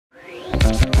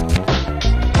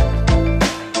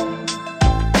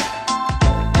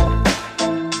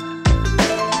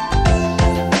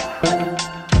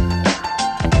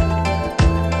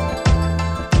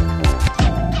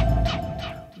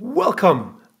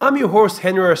Welcome. I'm your host,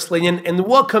 Henri Arslanian, and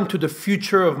welcome to the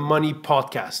Future of Money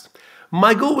podcast.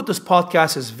 My goal with this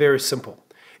podcast is very simple.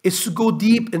 It's to go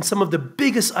deep in some of the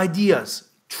biggest ideas,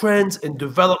 trends, and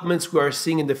developments we are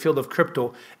seeing in the field of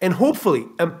crypto, and hopefully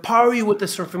empower you with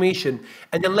this information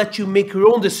and then let you make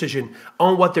your own decision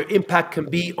on what their impact can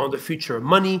be on the future of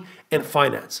money and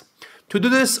finance. To do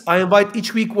this, I invite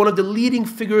each week one of the leading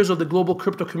figures of the global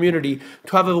crypto community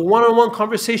to have a one-on-one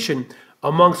conversation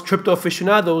amongst crypto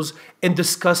aficionados and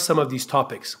discuss some of these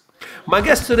topics. My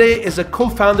guest today is a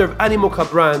co-founder of Animoca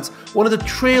Brands, one of the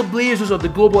trailblazers of the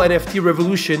global NFT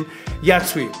revolution, Yat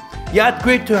Siu. Yat,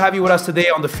 great to have you with us today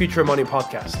on the Future of Money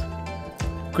podcast.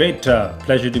 Great,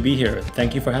 pleasure to be here.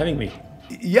 Thank you for having me.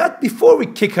 Yat, before we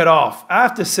kick it off, I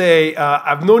have to say,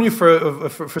 I've known you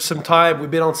for some time. We've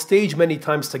been on stage many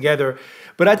times together.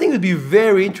 But I think it would be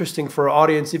very interesting for our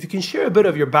audience if you can share a bit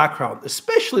of your background,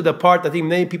 especially the part I think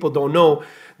many people don't know,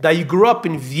 that you grew up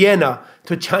in Vienna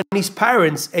to Chinese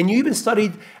parents and you even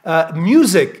studied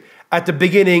music at the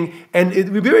beginning. And it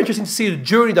would be very interesting to see the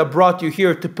journey that brought you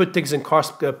here to put things in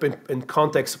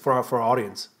context for our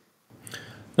audience.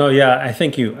 No, yeah, I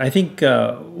thank you. I think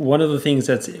one of the things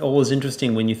that's always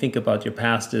interesting when you think about your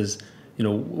past is,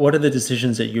 what are the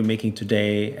decisions that you're making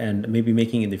today and maybe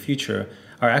making in the future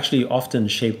are actually often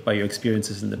shaped by your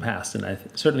experiences in the past. And I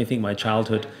certainly think my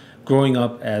childhood, growing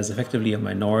up as effectively a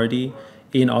minority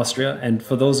in Austria, and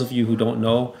for those of you who don't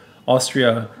know,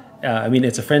 Austria,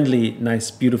 it's a friendly, nice,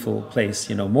 beautiful place.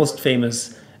 Most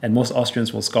famous, and most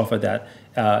Austrians will scoff at that,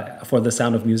 for the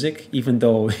sound of music, even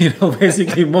though,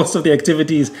 basically most of the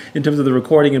activities in terms of the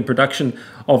recording and production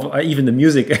of even the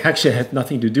music actually had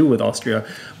nothing to do with Austria.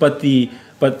 But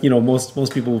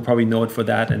most people will probably know it for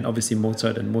that, and obviously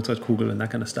Mozart and Mozartkugel and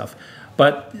that kind of stuff.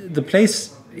 But the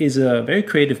place is a very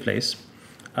creative place.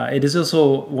 It is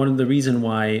also one of the reasons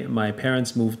why my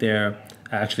parents moved there,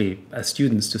 actually as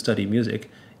students, to study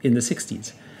music in the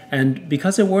 60s. And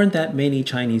because there weren't that many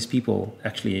Chinese people,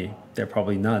 actually, there are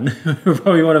probably none, we're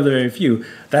probably one of the very few,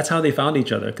 that's how they found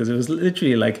each other. Because it was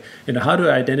literally like, how do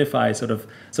I identify sort of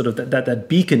that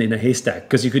beacon in a haystack?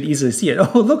 Because you could easily see it.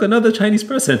 Oh, look, another Chinese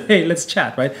person. Hey, let's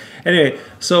chat, right? Anyway,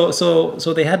 so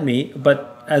they had me,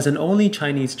 but as an only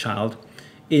Chinese child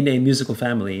in a musical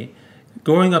family,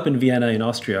 growing up in Vienna in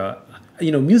Austria,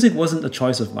 music wasn't a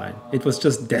choice of mine. It was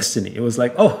just destiny. It was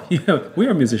like, oh, we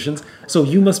are musicians, so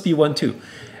you must be one too.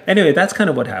 Anyway, that's kind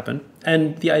of what happened.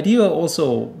 And the idea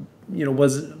also,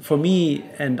 was for me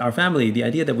and our family, the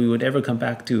idea that we would ever come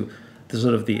back to the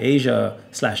sort of the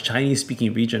Asia/Chinese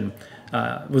speaking region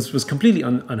was completely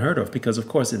unheard of, because of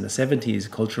course in the 70s,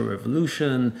 Cultural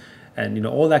Revolution and,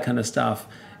 all that kind of stuff,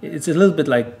 it's a little bit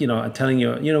like, telling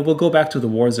you, we'll go back to the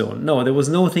war zone. No, there was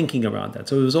no thinking around that.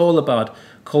 So it was all about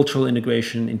cultural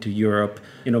integration into Europe.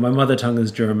 My mother tongue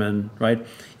is German, right?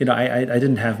 I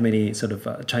didn't have many sort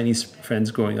of Chinese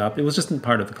friends growing up. It was just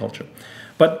part of the culture.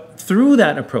 But through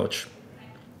that approach,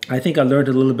 I think I learned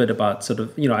a little bit about sort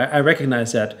of, I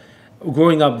recognize that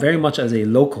growing up very much as a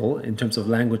local in terms of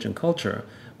language and culture,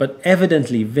 but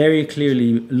evidently very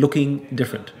clearly looking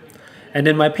different. And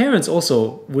then my parents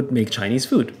also would make Chinese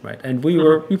food, right? And we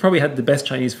probably had the best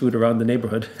Chinese food around the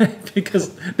neighborhood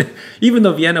because even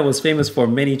though Vienna was famous for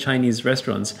many Chinese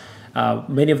restaurants,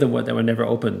 many of them were never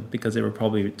open because they were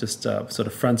probably just sort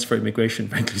of fronts for immigration,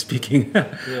 frankly speaking.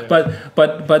 Yeah. But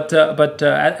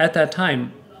at that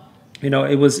time,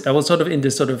 I was sort of in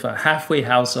this sort of a halfway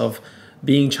house of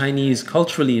being Chinese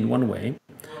culturally in one way,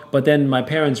 but then my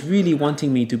parents really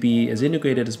wanting me to be as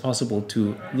integrated as possible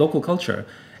to local culture,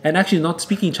 and actually not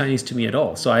speaking Chinese to me at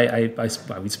all. So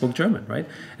we spoke German, right?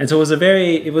 And so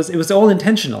it was all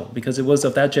intentional, because it was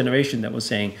of that generation that was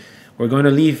saying, we're going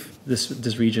to leave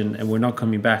this region and we're not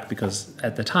coming back, because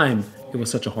at the time it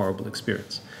was such a horrible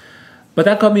experience. But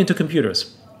that got me into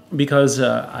computers, because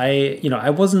I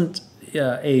wasn't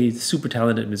a super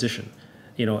talented musician.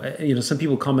 Some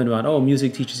people comment about, oh,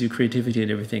 music teaches you creativity and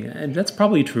everything, and that's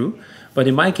probably true. But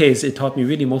in my case, it taught me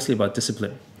really mostly about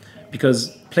discipline.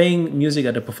 Because playing music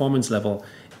at a performance level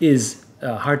is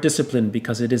a hard discipline,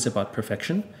 because it is about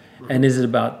perfection, and is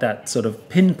about that sort of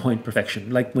pinpoint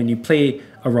perfection. Like when you play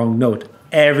a wrong note,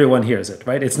 everyone hears it,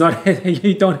 right? It's not,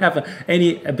 you don't have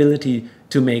any ability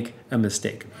to make a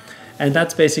mistake. And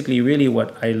that's basically really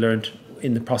what I learned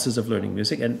in the process of learning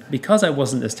music. And because I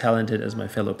wasn't as talented as my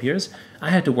fellow peers, I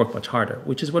had to work much harder,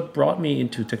 which is what brought me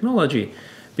into technology.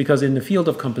 Because in the field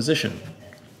of composition,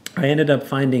 I ended up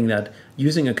finding that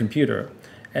using a computer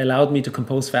allowed me to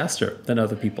compose faster than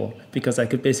other people because I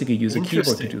could basically use a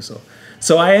keyboard to do so.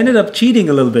 So I ended up cheating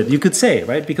a little bit, you could say,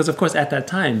 right? Because of course at that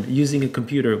time, using a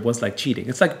computer was like cheating.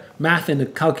 It's like math in a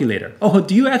calculator. Oh,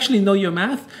 do you actually know your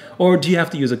math or do you have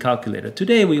to use a calculator?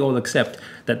 Today we all accept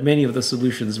that many of the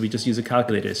solutions we just use a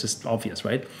calculator. It's just obvious,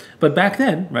 right? But back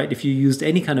then, right, if you used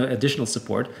any kind of additional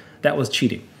support, that was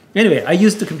cheating. Anyway, I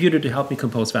used the computer to help me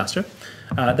compose faster.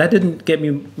 That didn't get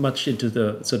me much into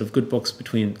the sort of good books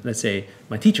between, let's say,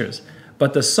 my teachers.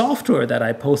 But the software that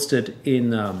I posted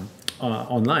in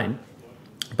online,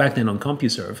 back then on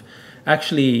CompuServe,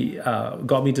 actually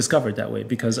got me discovered that way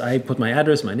because I put my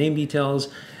address, my name details,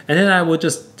 and then I would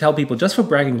just tell people, just for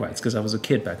bragging rights, because I was a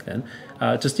kid back then,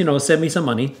 just, send me some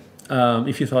money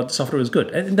if you thought the software was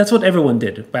good. And that's what everyone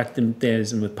did back in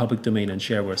days with public domain and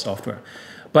shareware software.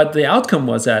 But the outcome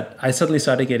was that I suddenly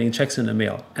started getting checks in the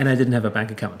mail and I didn't have a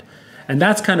bank account. And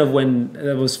that's kind of when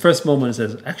there was first moment that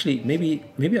says, actually,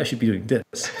 maybe I should be doing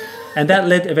this. And that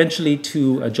led eventually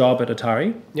to a job at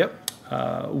Atari. Yep.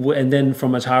 And then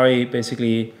from Atari,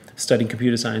 basically studying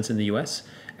computer science in the US.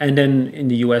 And then in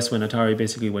the US, when Atari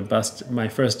basically went bust, my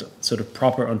first sort of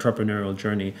proper entrepreneurial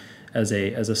journey as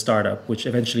a startup, which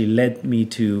eventually led me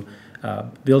to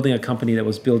building a company that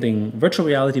was building virtual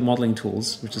reality modeling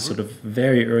tools, which is sort of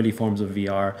very early forms of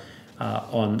VR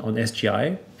on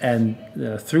SGI. And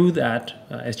through that,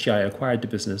 SGI acquired the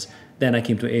business. Then I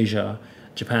came to Asia,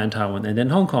 Japan, Taiwan, and then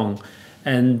Hong Kong.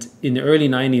 And in the early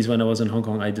 90s, when I was in Hong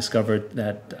Kong, I discovered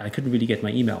that I couldn't really get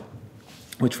my email,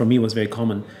 which for me was very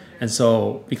common. And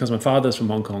so because my father's from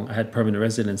Hong Kong, I had permanent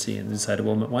residency and decided,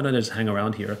 well, why don't I just hang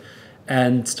around here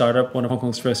and start up one of Hong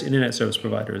Kong's first internet service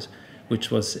providers, which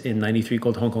was in 93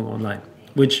 called Hong Kong Online,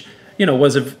 which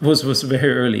was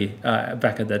very early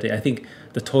back in that day. I think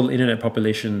the total internet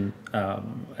population,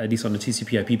 at least on the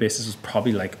TCP/IP basis, was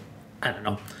probably like, I don't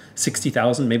know,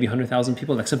 60,000, maybe 100,000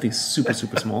 people, like something super,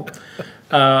 super small.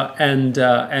 And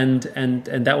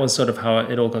that was sort of how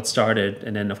it all got started.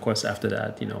 And then, of course, after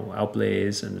that,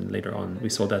 Outblaze, and then later on, we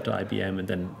sold that to IBM, and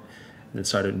then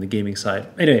started in the gaming side.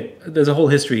 Anyway, there's a whole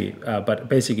history, but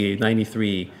basically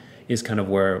 93 is kind of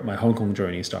where my Hong Kong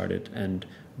journey started and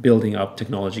building up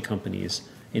technology companies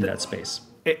in that space.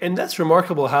 And that's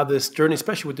remarkable how this journey,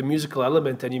 especially with the musical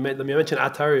element, and you mentioned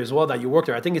Atari as well, that you worked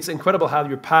there. I think it's incredible how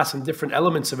your past and different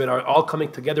elements of it are all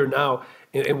coming together now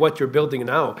in what you're building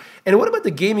now. And what about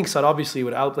the gaming side, obviously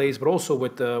with Outblaze, but also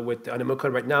with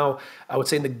Animoca right now, I would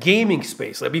say in the gaming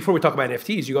space. Like before we talk about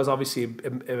NFTs, you guys obviously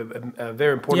a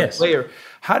very important player.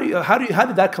 How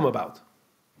did that come about?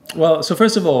 Well, so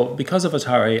first of all, because of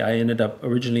Atari, I ended up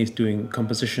originally doing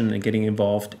composition and getting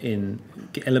involved in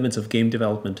elements of game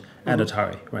development at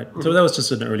Atari, right? So that was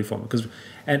just an early form,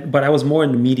 but I was more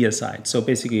in the media side. So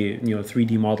basically,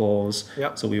 3D models.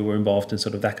 Yep. So we were involved in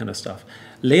sort of that kind of stuff.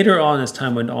 Later on, as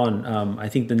time went on, I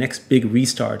think the next big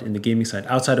restart in the gaming side,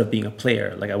 outside of being a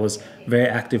player, like I was very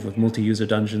active with multi-user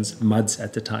dungeons, MUDs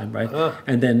at the time, right?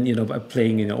 And then by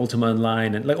playing Ultima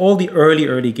Online and like all the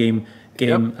early game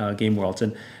worlds.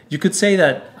 And you could say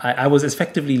that I was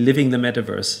effectively living the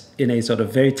metaverse in a sort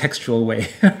of very textual way,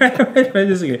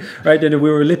 right? And we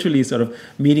were literally sort of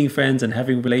meeting friends and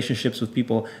having relationships with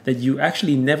people that you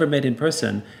actually never met in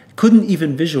person, couldn't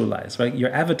even visualize, right?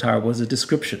 Your avatar was a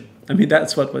description. I mean,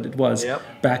 that's what it was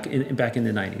back in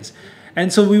the 90s.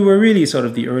 And so we were really sort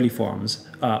of the early forms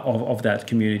of that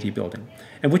community building.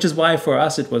 And which is why for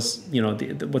us it was,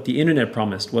 what the internet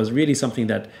promised was really something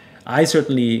that I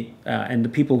certainly, and the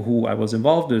people who I was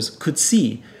involved with could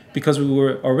see, because we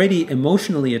were already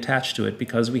emotionally attached to it,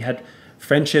 because we had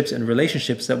friendships and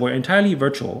relationships that were entirely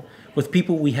virtual with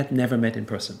people we had never met in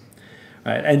person.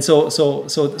 Right? And so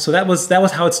that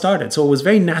was how it started. So it was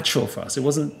very natural for us. It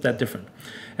wasn't that different.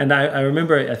 And I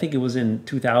remember, I think it was in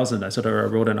 2000, I sort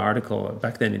of wrote an article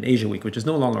back then in Asia Week, which is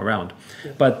no longer around,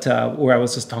 but where I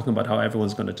was just talking about how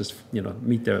everyone's going to just,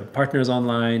 meet their partners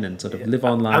online and sort of live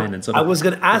online. I was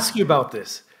going to ask you about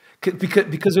this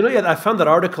because I found that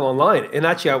article online, and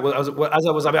actually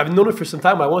I've known it for some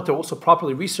time, but I wanted to also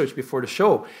properly research before the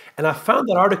show. And I found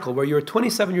that article where you're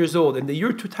 27 years old in the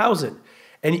year 2000.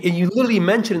 And you literally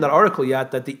mentioned in that article,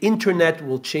 Yat, that the internet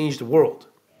will change the world.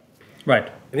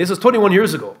 Right. And this was 21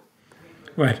 years ago.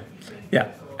 Right.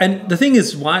 Yeah. And the thing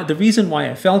is, the reason why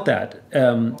I felt that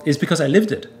is because I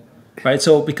lived it. Right.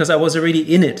 So because I was already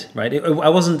in it. Right. I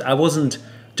wasn't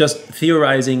just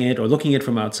theorizing it or looking at it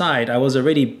from outside. I was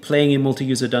already playing in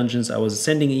multi-user dungeons. I was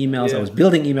sending emails. I was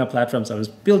building email platforms. I was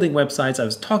building websites. I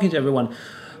was talking to everyone.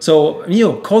 So,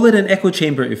 call it an echo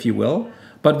chamber, if you will.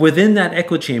 But within that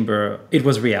echo chamber, it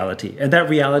was reality. And that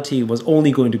reality was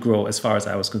only going to grow as far as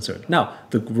I was concerned. Now,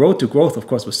 the road to growth, of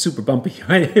course, was super bumpy,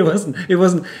 right?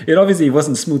 It obviously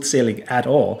wasn't smooth sailing at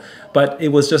all, but it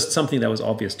was just something that was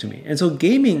obvious to me. And so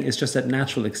gaming is just that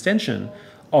natural extension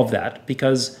of that,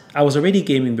 because I was already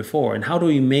gaming before. And how do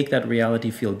we make that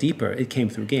reality feel deeper? It came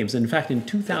through games. In fact, in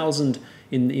 2000,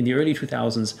 in the early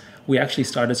 2000s, we actually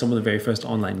started some of the very first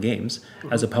online games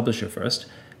as a publisher first.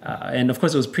 And of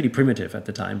course, it was pretty primitive at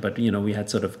the time, but we had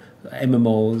sort of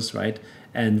MMOs, right?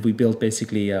 And we built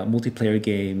basically multiplayer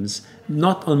games,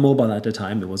 not on mobile at the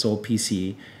time. It was all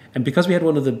PC. And because we had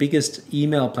one of the biggest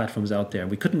email platforms out there,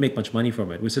 we couldn't make much money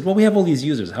from it. We said, well, we have all these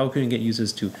users. How can we get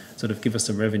users to sort of give us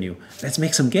some revenue? Let's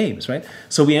make some games, right?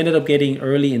 So we ended up getting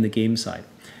early in the game side.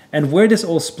 And where this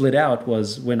all split out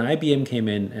was when IBM came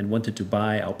in and wanted to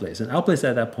buy Outplace. And Outplace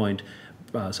at that point,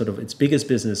 sort of its biggest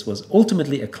business was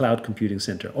ultimately a cloud computing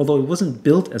center. Although it wasn't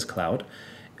built as cloud,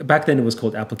 back then it was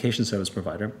called application service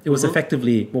provider. It was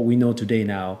effectively what we know today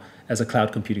now as a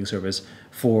cloud computing service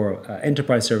for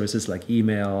enterprise services like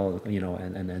email,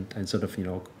 and sort of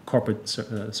corporate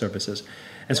services.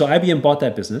 And so IBM bought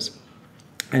that business.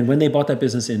 And when they bought that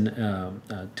business in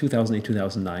 2008,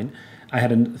 2009, I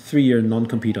had a 3-year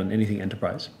non-compete on anything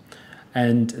enterprise.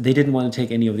 And they didn't want to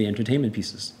take any of the entertainment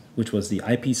pieces, which was the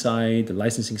IP side, the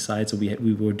licensing side. So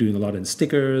we were doing a lot in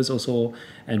stickers also,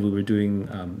 and we were doing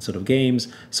sort of games.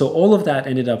 So all of that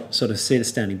ended up sort of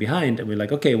standing behind. And we're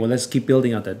like, okay, well, let's keep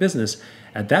building out that business.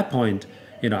 At that point,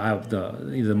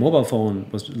 the mobile phone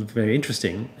was very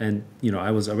interesting. And,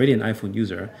 I was already an iPhone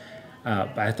user.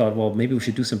 But I thought, well, maybe we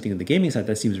should do something on the gaming side.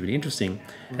 That seems really interesting.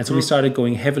 And so we started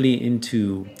going heavily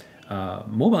into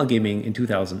mobile gaming in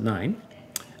 2009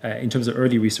 in terms of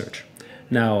early research.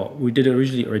 Now, we did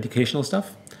originally educational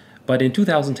stuff, but in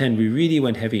 2010, we really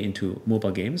went heavy into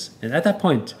mobile games. And at that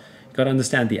point, you got to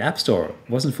understand the App Store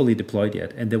wasn't fully deployed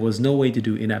yet, and there was no way to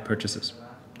do in-app purchases.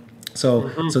 So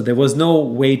there was no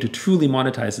way to truly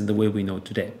monetize in the way we know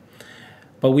today.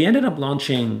 But we ended up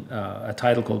launching a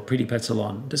title called Pretty Pet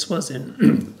Salon. This was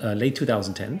in late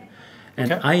 2010.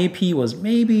 And IAP was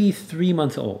maybe 3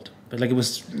 months old. But it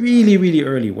was really, really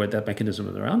early where that mechanism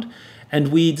was around. And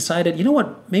we decided, you know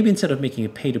what, maybe instead of making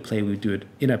it pay to play, we would do it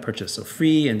in-app purchase. So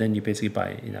free, and then you basically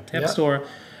buy in-app App Store.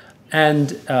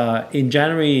 And in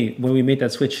January, when we made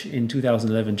that switch in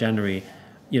 2011, January,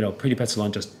 Pretty Pet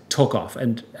Salon just took off.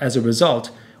 And as a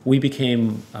result, we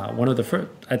became one of the first,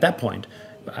 at that point,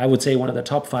 I would say one of the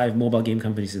top 5 mobile game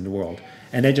companies in the world.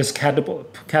 And they just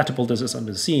catapulted us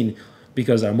onto the scene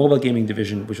because our mobile gaming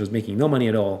division, which was making no money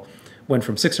at all, went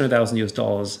from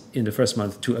 $600,000 in the first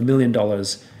month to $1 million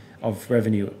of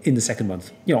revenue in the second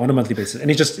month, on a monthly basis. And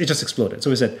it just exploded. So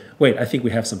we said, wait, I think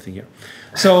we have something here.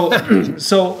 So,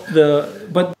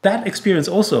 but that experience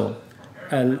also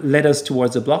led us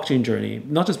towards a blockchain journey,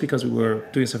 not just because we were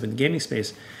doing stuff in the gaming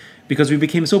space, because we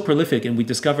became so prolific and we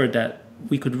discovered that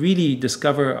we could really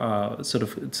discover, sort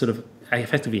of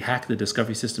effectively hack the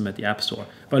discovery system at the App Store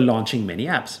by launching many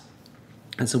apps.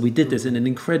 And so we did this in an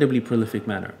incredibly prolific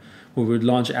manner, where we would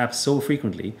launch apps so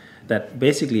frequently that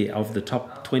basically of the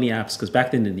top 20 apps, because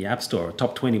back then in the App Store,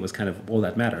 top 20 was kind of all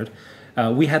that mattered,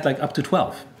 we had up to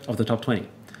 12 of the top 20.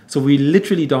 So we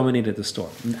literally dominated the store.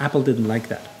 And Apple didn't like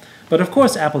that. But of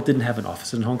course, Apple didn't have an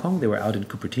office in Hong Kong. They were out in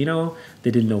Cupertino.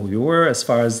 They didn't know who we were as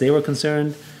far as they were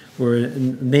concerned. We're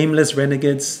nameless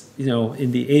renegades,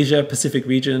 in the Asia Pacific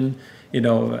region,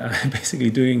 basically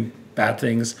doing bad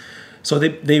things. So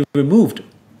they removed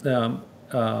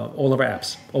all of our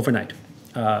apps overnight.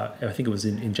 I think it was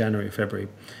in January or February.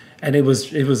 And it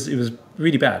was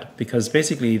really bad because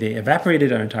basically they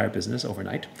evaporated our entire business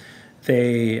overnight.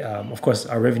 They, of course,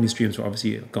 our revenue streams were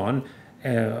obviously gone.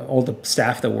 All the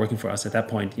staff that were working for us at that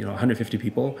point, 150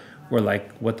 people, were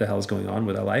like, what the hell is going on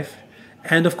with our life?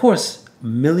 And of course,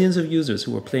 millions of users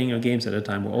who were playing our games at the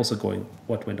time were also going,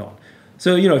 what went on?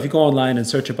 So, if you go online and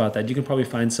search about that, you can probably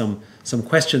find some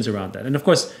questions around that. And of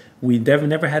course, we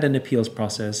never had an appeals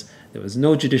process. There was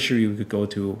no judiciary we could go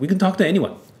to. We could talk to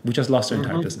anyone. We just lost our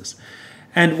entire business.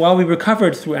 And while we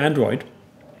recovered through Android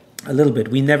a little bit,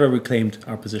 we never reclaimed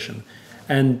our position.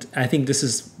 And I think this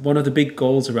is one of the big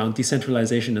goals around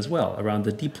decentralization as well, around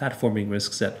the deplatforming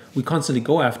risks that we constantly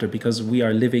go after because we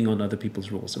are living on other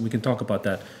people's rules. And we can talk about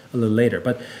that a little later.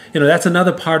 But, that's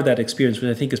another part of that experience,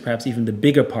 which I think is perhaps even the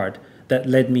bigger part that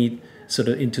led me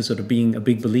into being a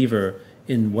big believer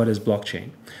in what is blockchain.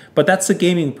 But that's the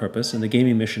gaming purpose and the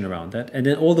gaming mission around that. And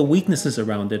then all the weaknesses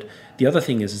around it. The other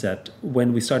thing is that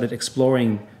when we started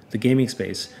exploring the gaming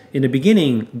space, in the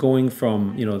beginning, going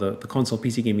from the console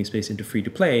PC gaming space into free to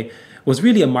play was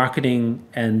really a marketing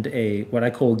and a what I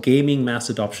call gaming mass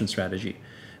adoption strategy.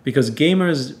 because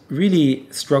gamers really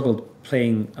struggled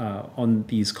playing on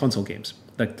these console games,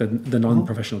 like the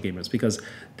non-professional gamers, because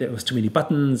there was too many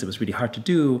buttons, it was really hard to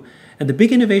do. And the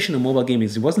big innovation of mobile gaming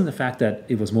is it wasn't the fact that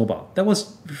it was mobile. That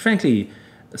was frankly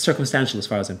circumstantial as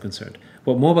far as I'm concerned.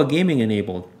 What mobile gaming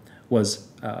enabled was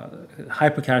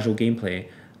hyper-casual gameplay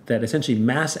that essentially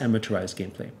mass amateurized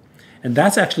gameplay. And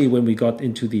that's actually when we got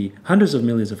into the hundreds of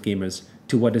millions of gamers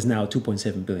to what is now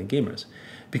 2.7 billion gamers.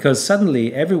 Because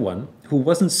suddenly everyone who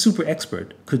wasn't super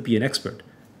expert could be an expert.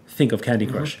 Think of Candy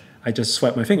Crush. I just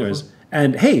swipe my fingers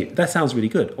and hey, that sounds really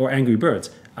good. Or Angry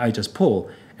Birds. I just pull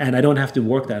and I don't have to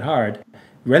work that hard,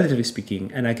 relatively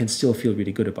speaking, and I can still feel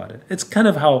really good about it. It's kind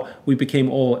of how we became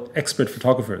all expert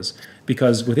photographers,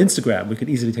 because with Instagram, we could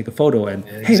easily take a photo and,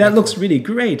 hey, that looks really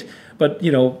great. But,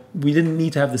 we didn't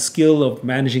need to have the skill of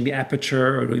managing the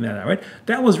aperture or doing that, right?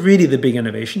 That was really the big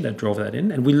innovation that drove that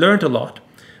in, and we learned a lot.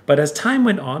 But as time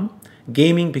went on,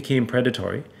 gaming became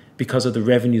predatory because of the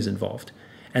revenues involved.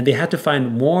 And they had to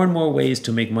find more and more ways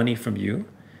to make money from you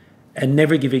and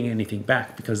never giving anything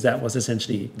back, because that was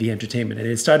essentially the entertainment. And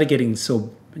it started getting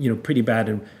so, pretty bad.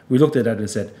 And we looked at that and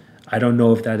said, I don't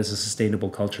know if that is a sustainable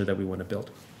culture that we want to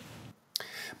build.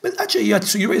 But actually, yeah,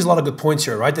 so you raised a lot of good points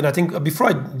here, right? And I think before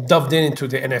I delved into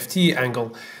the NFT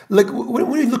angle, like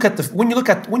when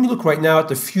you look right now at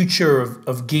the future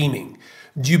of gaming,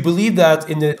 do you believe that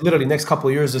in the literally next couple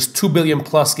of years, there's 2 billion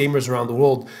plus gamers around the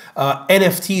world,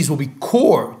 NFTs will be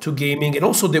core to gaming, and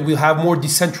also that we'll have more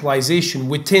decentralization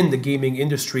within the gaming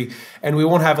industry, and we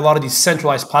won't have a lot of these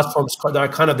centralized platforms that are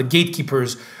kind of the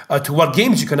gatekeepers to what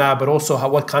games you can have, but also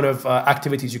what kind of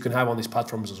activities you can have on these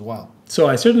platforms as well? So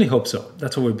I certainly hope so.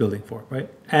 That's what we're building for, right?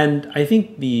 And I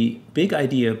think the big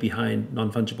idea behind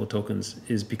non-fungible tokens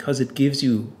is because it gives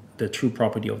you the true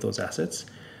property of those assets,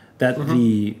 that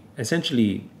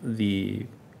essentially the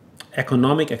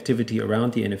economic activity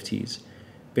around the NFTs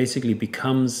basically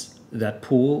becomes that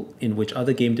pool in which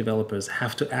other game developers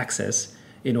have to access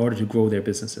in order to grow their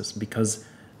businesses, because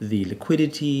the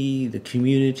liquidity, the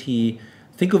community,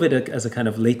 think of it as a kind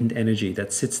of latent energy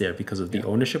that sits there because of the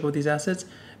ownership of these assets,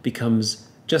 becomes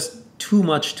just too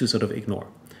much to sort of ignore.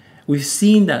 We've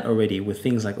seen that already with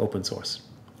things like open source,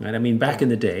 right? I mean, back in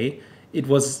the day, it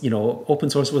was, open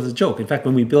source was a joke. In fact,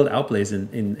 when we built Outblaze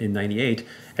in 98,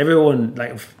 everyone,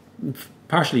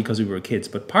 partially because we were kids,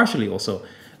 but partially also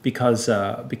because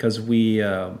we,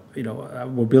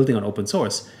 were building on open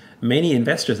source. Many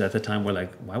investors at the time were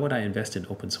like, why would I invest in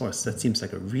open source? That seems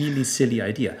like a really silly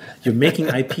idea. You're making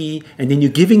IP and then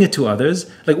you're giving it to others.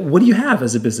 Like, what do you have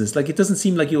as a business? Like, it doesn't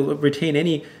seem like you'll retain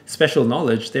any special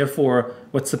knowledge. Therefore,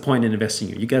 what's the point in investing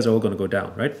in you? You guys are all going to go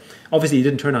down, right? Obviously, it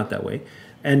didn't turn out that way.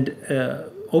 And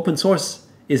open source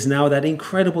is now that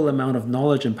incredible amount of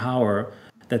knowledge and power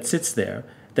that sits there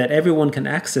that everyone can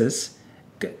access,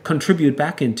 contribute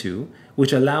back into,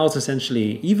 which allows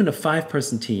essentially even a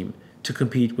 5-person team to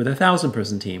compete with a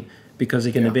 1,000-person team, because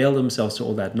they can avail themselves to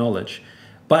all that knowledge.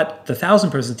 But the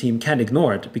 1,000-person team can't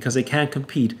ignore it because they can't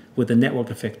compete with the network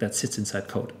effect that sits inside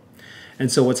code.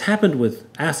 And so what's happened with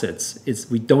assets is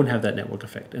we don't have that network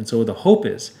effect. And so the hope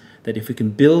is that if we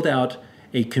can build out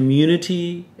a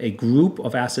community, a group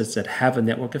of assets that have a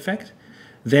network effect,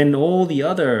 then all the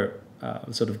other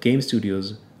sort of game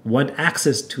studios want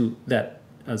access to that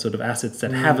sort of assets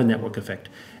that have a network effect.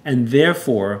 And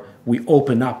therefore, we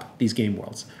open up these game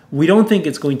worlds. We don't think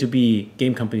it's going to be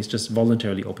game companies just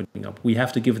voluntarily opening up. We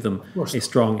have to give them a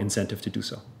strong incentive to do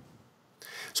so.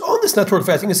 So on this network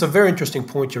effect, I think it's a very interesting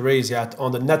point you raise, Yat,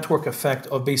 on the network effect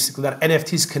of basically that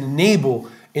NFTs can enable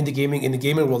in the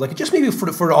gaming world. Like, just maybe for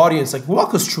the audience, like,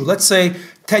 walk us through, let's say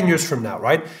 10 years from now,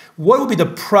 right? What would be the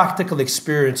practical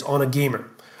experience on a gamer?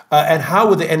 And how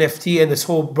would the NFT and this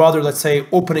whole broader, let's say,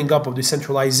 opening up of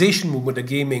decentralization movement of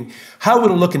gaming, how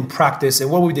would it look in practice, and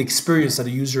what would be the experience that a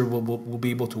user will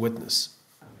be able to witness?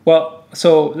 Well,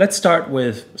 so let's start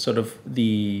with sort of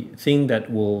the thing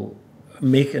that will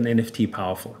make an NFT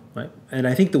powerful, right? And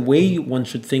I think the way one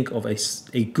should think of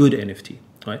a good NFT,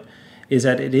 right, is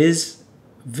that it is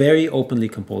very openly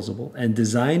composable and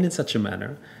designed in such a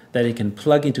manner that it can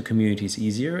plug into communities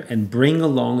easier and bring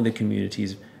along the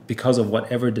communities because of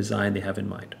whatever design they have in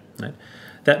mind, right?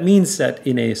 That means that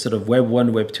in a sort of Web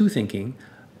 1, Web 2 thinking,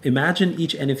 imagine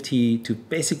each NFT to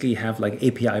basically have like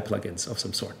API plugins of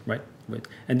some sort, right?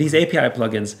 And these API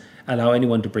plugins allow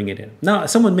anyone to bring it in. Now,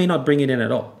 someone may not bring it in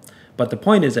at all, but the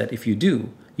point is that if you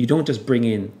do, you don't just bring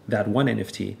in that one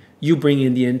NFT, you bring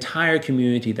in the entire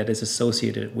community that is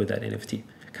associated with that NFT.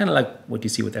 Kind of like what you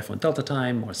see with F1 Delta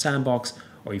Time or Sandbox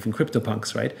or even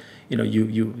CryptoPunks, right?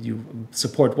 You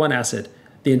support one asset,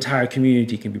 the entire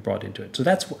community can be brought into it. So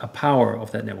that's a power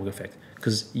of that network effect,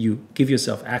 because you give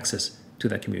yourself access to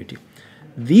that community.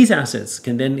 These assets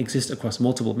can then exist across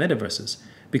multiple metaverses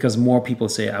because more people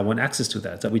say, I want access to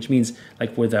that. So, which means,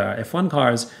 like with our F1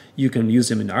 cars, you can use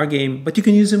them in our game, but you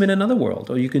can use them in another world,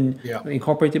 or you can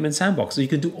incorporate them in Sandbox. So you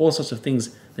can do all sorts of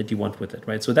things that you want with it,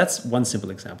 right? So that's one simple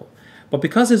example. But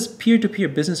because it's peer-to-peer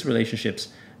business relationships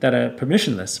that are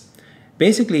permissionless,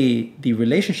 basically the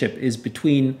relationship is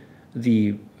between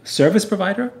the service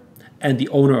provider and the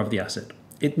owner of the asset.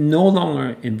 It no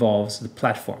longer involves the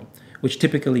platform, which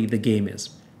typically the game is.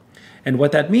 And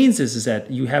what that means is that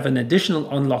you have an additional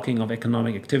unlocking of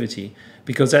economic activity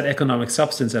because that economic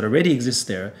substance that already exists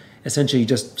there essentially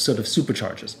just sort of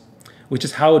supercharges, which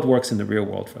is how it works in the real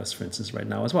world for us, for instance, right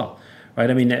now as well.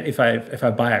 Right? I mean, if I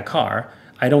buy a car,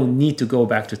 I don't need to go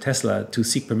back to Tesla to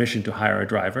seek permission to hire a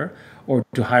driver or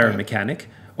to hire a mechanic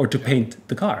or to paint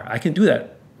the car. I can do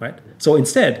that, right? So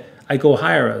instead, I go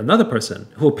hire another person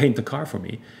who will paint the car for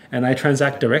me, and I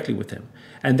transact directly with him.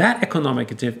 And that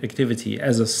economic activity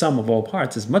as a sum of all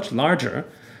parts is much larger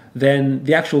than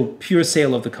the actual pure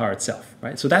sale of the car itself,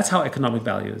 right? So that's how economic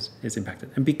value is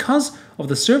impacted. And because of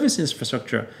the service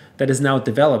infrastructure that is now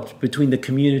developed between the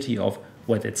community of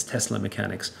whether it's Tesla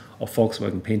mechanics or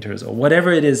Volkswagen painters or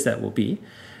whatever it is that will be,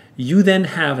 you then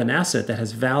have an asset that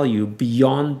has value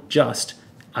beyond just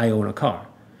I own a car.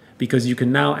 Because you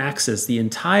can now access the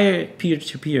entire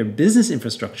peer-to-peer business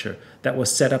infrastructure that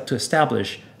was set up to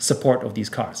establish support of these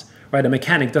cars. Right? A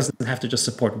mechanic doesn't have to just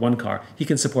support one car. He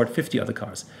can support 50 other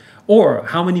cars. Or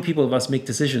how many people of us make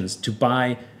decisions to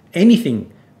buy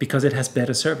anything because it has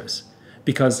better service?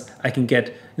 Because I can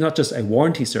get not just a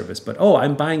warranty service, but, oh,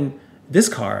 I'm buying this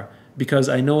car because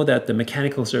I know that the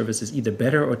mechanical service is either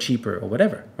better or cheaper or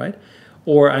whatever, right?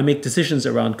 Or I make decisions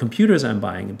around computers I'm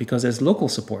buying because there's local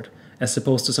support, as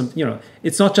opposed to some,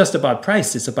 it's not just about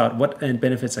price, it's about what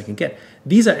benefits I can get.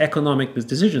 These are economic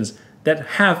decisions that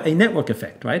have a network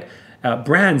effect, right?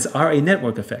 Brands are a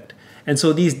network effect. And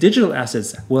so these digital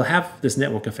assets will have this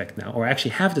network effect now, or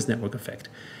actually have this network effect.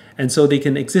 And so they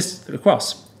can exist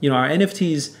across. Our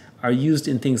NFTs are used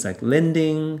in things like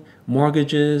lending,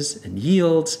 mortgages, and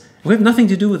yields. We have nothing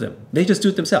to do with them. They just do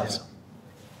it themselves.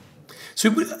 So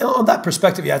on that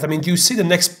perspective, Yat, I mean, do you see the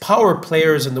next power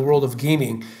players in the world of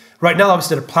gaming? Right now,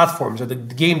 obviously, the platforms or the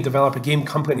game developer, game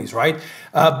companies, right?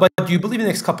 But do you believe in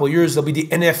the next couple of years there'll be the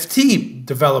NFT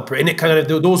developer, and it kind of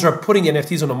those are putting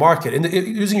NFTs on the market? And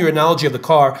using your analogy of the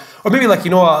car, or maybe like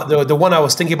the one I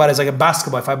was thinking about is like a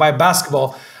basketball. If I buy a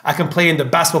basketball, I can play in the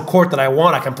basketball court that I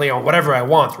want. I can play on whatever I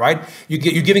want, right?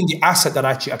 You're giving the asset that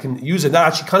actually I can use it. That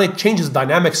actually kind of changes the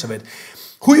dynamics of it.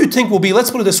 Who you think will be?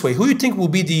 Let's put it this way: who you think will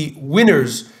be the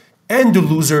winners and the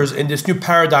losers in this new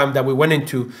paradigm that we went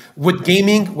into with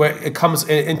gaming, where it comes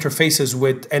interfaces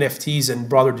with NFTs and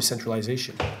broader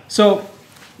decentralization? So,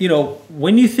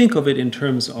 when you think of it in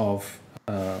terms of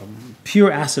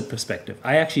pure asset perspective,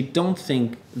 I actually don't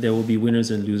think there will be winners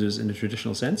and losers in the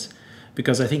traditional sense,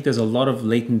 because I think there's a lot of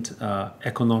latent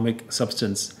economic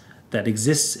substance that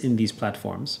exists in these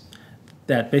platforms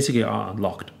that basically are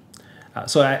unlocked.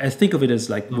 So I think of it as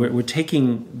like we're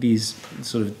taking these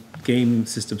sort of game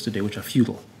systems today, which are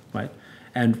feudal, right?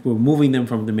 And we're moving them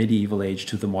from the medieval age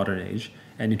to the modern age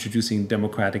and introducing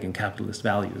democratic and capitalist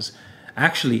values.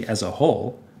 Actually, as a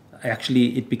whole,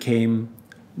 it became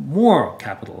more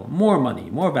capital, more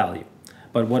money, more value.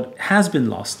 But what has been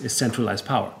lost is centralized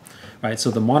power, right?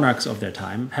 So the monarchs of their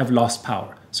time have lost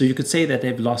power. So you could say that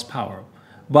they've lost power.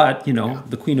 But,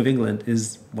 the Queen of England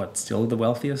is still the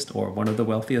wealthiest or one of the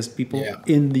wealthiest people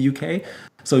in the UK.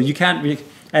 So you can't really,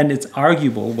 and it's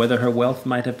arguable whether her wealth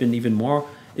might have been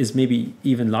is maybe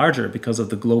even larger because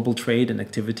of the global trade and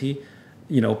activity,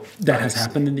 that has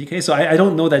happened in the UK. So I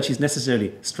don't know that she's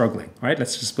necessarily struggling, right?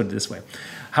 Let's just put it this way.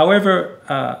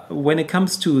 However, when it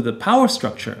comes to the power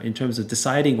structure in terms of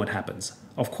deciding what happens,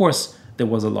 of course, there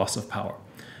was a loss of power.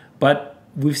 But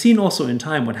we've seen also in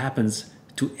time what happens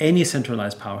to any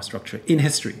centralized power structure in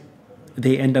history.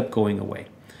 They end up going away.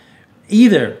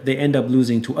 Either they end up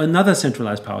losing to another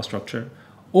centralized power structure,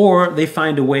 or they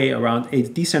find a way around a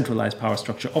decentralized power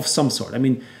structure of some sort. I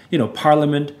mean,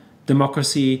 parliament,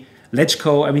 democracy,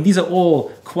 LegCo, I mean, these are all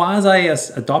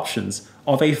quasi-adoptions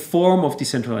of a form of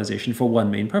decentralization for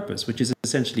one main purpose, which is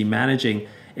essentially managing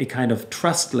a kind of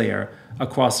trust layer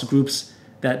across groups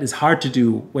that is hard to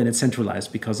do when it's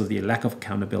centralized because of the lack of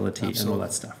accountability and all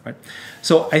that stuff, right?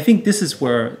 So I think this is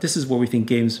where we think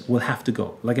games will have to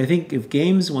go. Like, I think if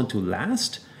games want to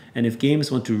last, and if games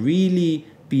want to really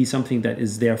be something that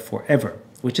is there forever,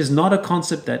 which is not a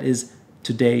concept that is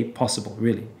today possible,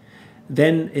 really,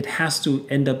 then it has to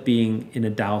end up being in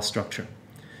a DAO structure,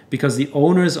 because the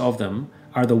owners of them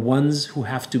are the ones who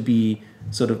have to be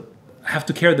have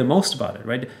to care the most about it,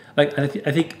 right? Like I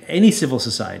think any civil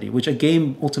society, which a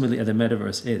game ultimately the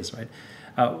metaverse is, right,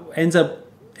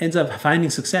 ends up finding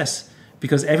success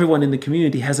because everyone in the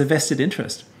community has a vested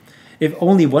interest. If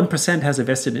only 1% has a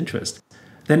vested interest,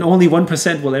 then only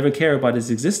 1% will ever care about its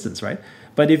existence, right?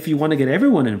 But if you want to get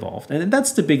everyone involved, and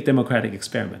that's the big democratic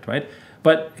experiment, right?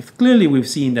 But clearly we've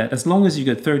seen that as long as you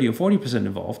get 30 or 40%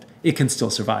 involved, it can still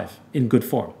survive in good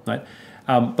form, right?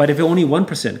 But if only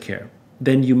 1% care,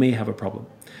 then you may have a problem.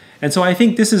 And so I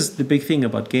think this is the big thing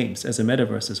about games as a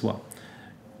metaverse as well.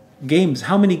 Games,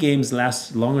 how many games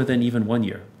last longer than even 1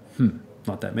 year?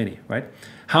 Not that many, right?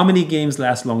 How many games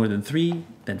last longer than 3,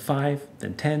 then 5,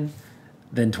 then 10,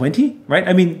 then 20, right?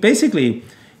 I mean, basically,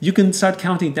 you can start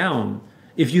counting down.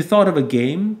 If you thought of a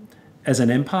game as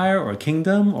an empire or a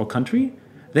kingdom or country,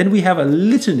 then we have a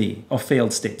litany of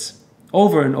failed states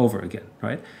over and over again,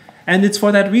 right? And it's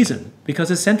for that reason,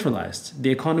 because it's centralized. The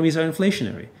economies are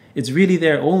inflationary. It's really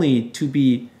there only to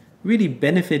be really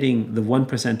benefiting the 1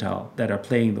 percentile that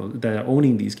are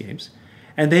owning these games.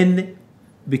 And then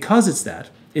because it's that,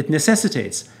 it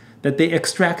necessitates that they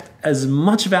extract as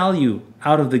much value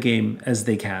out of the game as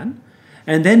they can.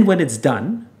 And then when it's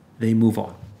done, they move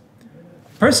on.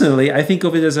 Personally, I think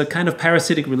of it as a kind of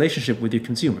parasitic relationship with your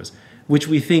consumers, which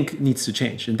we think needs to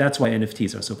change. And that's why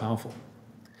NFTs are so powerful.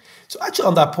 So actually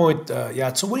on that point,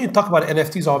 so when you talk about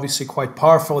NFTs, obviously quite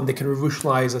powerful and they can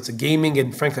revolutionize gaming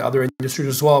and frankly other industries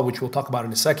as well, which we'll talk about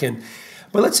in a second.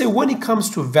 But let's say when it comes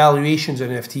to valuations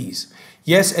and NFTs,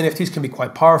 yes, NFTs can be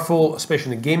quite powerful,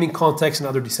 especially in the gaming context and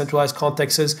other decentralized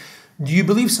contexts. Do you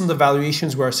believe some of the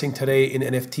valuations we are seeing today in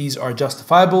NFTs are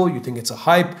justifiable? You think it's a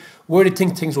hype? Where do you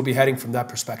think things will be heading from that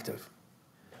perspective?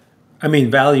 I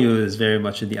mean, value is very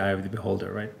much in the eye of the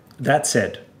beholder, right? That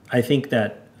said, I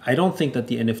don't think that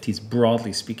the NFTs,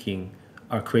 broadly speaking,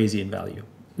 are crazy in value.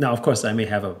 Now, of course, I may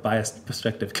have a biased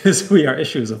perspective because we are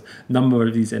issues of number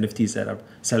of these NFTs that are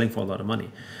selling for a lot of money.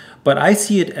 But I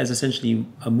see it as essentially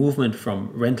a movement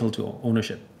from rental to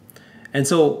ownership. And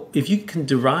so if you can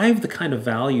derive the kind of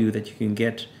value that you can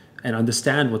get and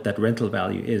understand what that rental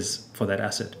value is for that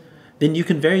asset, then you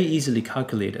can very easily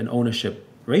calculate an ownership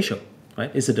ratio,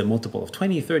 right? Is it a multiple of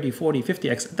 20, 30, 40,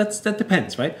 50x? That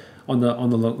depends, right? On the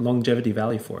longevity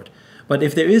value for it. But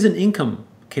if there is an income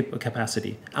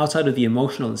capacity outside of the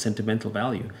emotional and sentimental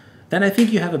value, then I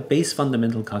think you have a base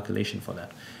fundamental calculation for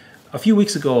that. A few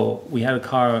weeks ago, we had a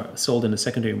car sold in the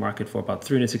secondary market for about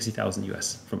 360,000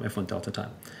 US from F1 Delta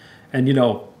Time. And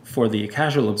for the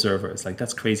casual observer, it's like,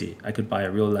 that's crazy. I could buy a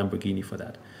real Lamborghini for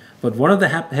that. But one of the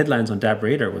headlines on DAB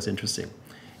Radar was interesting.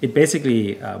 It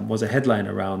basically was a headline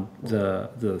around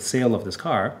the sale of this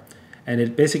car. And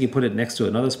it basically put it next to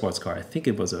another sports car. I think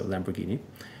it was a Lamborghini.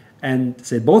 And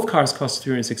said, both cars cost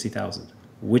 360,000.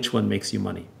 Which one makes you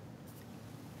money?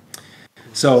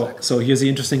 So here's the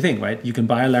interesting thing, right? You can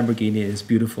buy a Lamborghini, and it's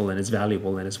beautiful and it's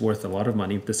valuable and it's worth a lot of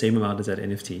money, the same amount as that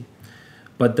NFT.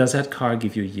 But does that car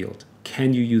give you yield?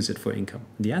 Can you use it for income?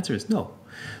 And the answer is no.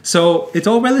 So it's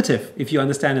all relative if you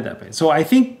understand it that way. So I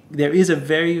think there is a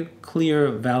very clear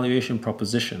valuation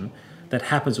proposition that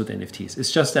happens with NFTs.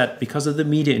 It's just that because of the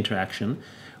media interaction,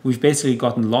 we've basically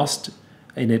gotten lost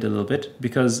in it a little bit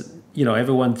because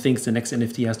everyone thinks the next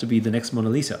NFT has to be the next Mona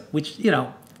Lisa, which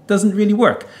doesn't really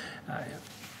work.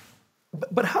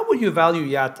 But how would you value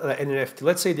Yat an NFT?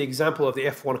 Let's say the example of the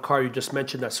F1 car you just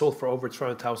mentioned that sold for over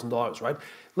 $300,000, right?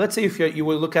 Let's say if you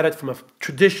would look at it from a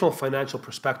traditional financial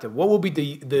perspective, what would be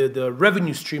the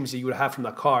revenue streams that you would have from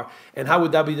that car? And how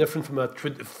would that be different from a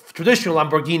traditional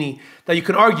Lamborghini that you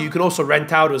can argue you can also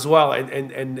rent out as well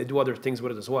and do other things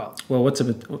with it as well? Well,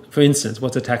 for instance,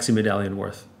 what's a taxi medallion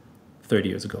worth 30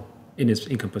 years ago in its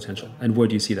income potential? And where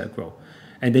do you see that grow?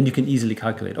 And then you can easily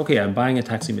calculate, okay, I'm buying a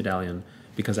taxi medallion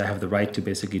because I have the right to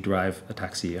basically drive a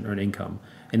taxi and earn income.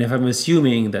 And if I'm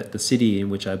assuming that the city in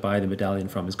which I buy the medallion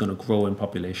from is going to grow in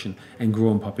population and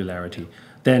grow in popularity,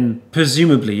 then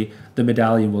presumably the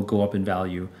medallion will go up in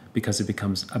value because it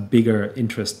becomes a bigger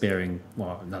interest-bearing,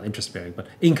 well, not interest-bearing, but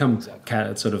income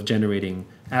sort of generating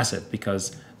asset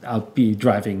because I'll be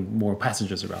driving more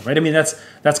passengers around, right? I mean,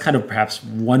 that's kind of perhaps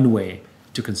one way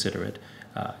to consider it.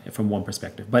 From one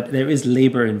perspective. But there is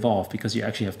labor involved because you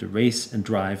actually have to race and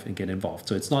drive and get involved.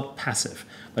 So it's not passive,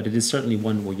 but it is certainly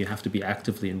one where you have to be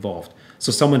actively involved.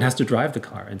 So someone has to drive the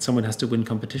car and someone has to win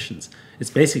competitions. It's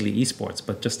basically esports,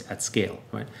 but just at scale,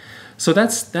 right? So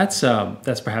that's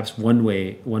perhaps one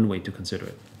way to consider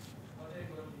it.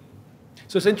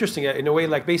 So it's interesting in a way,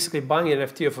 like basically buying an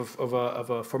NFT of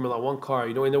a Formula One car.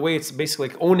 In a way, it's basically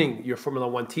like owning your Formula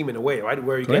One team in a way, right?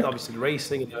 Where you get obviously the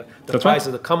racing and the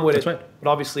prizes that come with it, but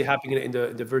obviously having it in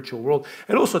the virtual world.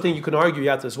 And also, I think you can argue,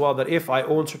 Yat, as well, that if I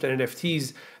own certain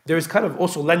NFTs, there's kind of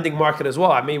also lending market as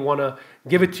well. I may want to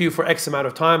give it to you for X amount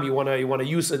of time. You want to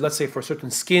use it, let's say, for certain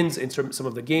skins in some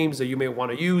of the games that you may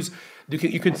want to use.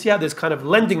 You can see how there's kind of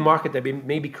lending market that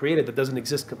may be created that doesn't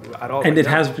exist at all. And it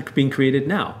has been created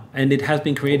now. And it has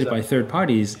been created by third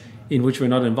parties in which we're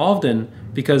not involved in,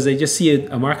 because they just see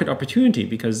a market opportunity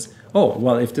because, oh,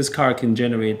 well, if this car can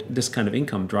generate this kind of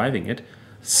income driving it,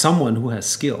 someone who has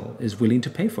skill is willing to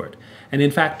pay for it. And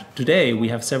in fact, today we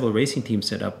have several racing teams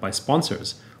set up by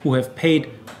sponsors who have paid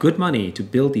good money to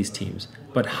build these teams,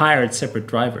 but hired separate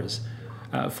drivers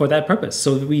for that purpose.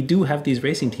 So we do have these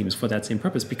racing teams for that same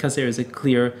purpose because there is a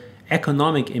clear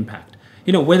economic impact.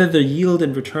 Whether the yield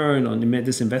and return on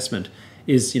this investment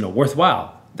is,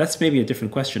 worthwhile, that's maybe a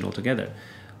different question altogether.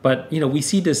 But, we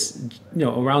see this,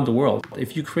 around the world.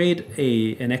 If you create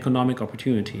an economic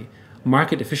opportunity,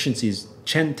 market efficiencies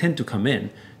tend to come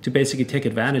in to basically take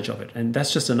advantage of it. And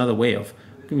that's just another way of,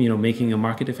 making a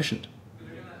market efficient.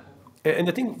 And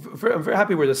I think I'm very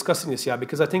happy we're discussing this,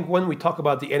 because I think when we talk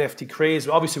about the NFT craze,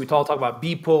 obviously we talk about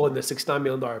Beeple and the $69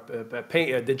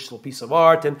 million digital piece of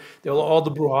art and all the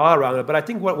brouhaha around it. But I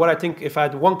think what I think, if I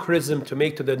had one criticism to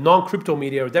make to the non-crypto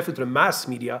media, or definitely to the mass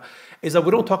media, is that we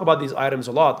don't talk about these items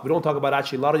a lot. We don't talk about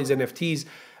actually a lot of these NFTs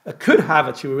could have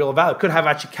actually real value, could have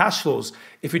actually cash flows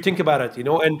if you think about it,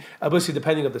 and obviously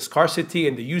depending on the scarcity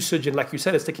and the usage, and like you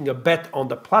said, it's taking a bet on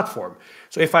the platform.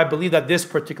 So if I believe that this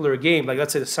particular game, like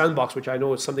let's say the Sandbox, which I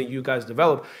know is something you guys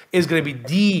develop, is going to be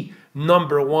the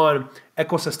number one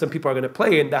ecosystem people are going to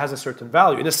play in, that has a certain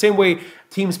value. In the same way,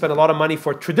 teams spend a lot of money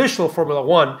for traditional Formula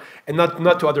One and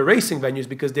not to other racing venues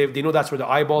because they know that's where the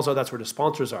eyeballs are, that's where the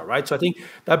sponsors are, right? So I think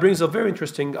that brings a very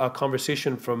interesting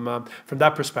conversation from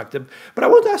that perspective. But I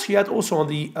want to ask you, Yat, also on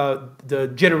the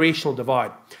generational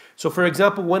divide. So for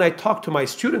example, when I talk to my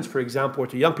students, for example, or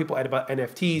to young people about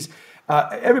NFTs,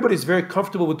 everybody's very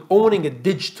comfortable with owning a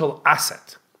digital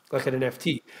asset, like an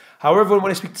NFT. However, when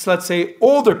I speak to, let's say,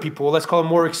 older people, let's call them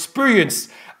more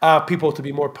experienced people to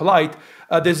be more polite,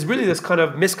 there's really this kind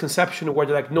of misconception where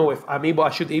they're like, no, if I'm able, I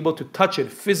should be able to touch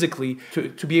it physically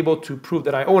to be able to prove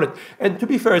that I own it. And to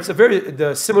be fair, it's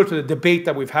similar to the debate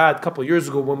that we've had a couple of years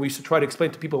ago when we used to try to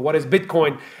explain to people what is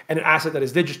Bitcoin and an asset that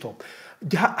is digital.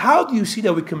 How do you see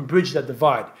that we can bridge that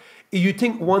divide? You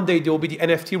think one day there will be the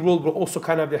NFT world will also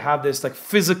kind of have this like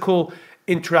physical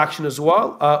interaction as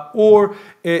well, or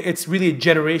it's really a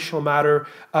generational matter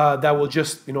that will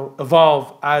just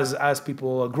evolve as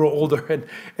people grow older, and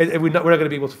we're not going to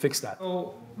be able to fix that.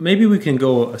 So maybe we can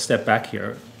go a step back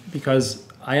here, because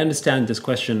I understand this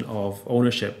question of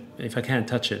ownership. If I can't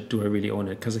touch it, do I really own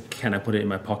it? Because can I put it in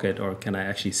my pocket, or can I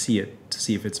actually see it to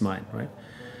see if it's mine, right?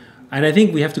 And I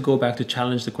think we have to go back to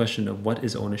challenge the question of what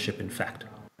is ownership in fact,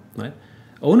 right?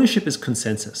 Ownership is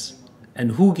consensus,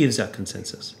 and who gives that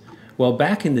consensus? Well,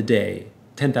 back in the day,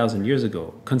 10,000 years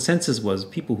ago, consensus was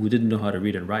people who didn't know how to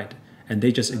read and write, and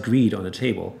they just agreed on a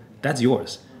table, that's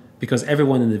yours, because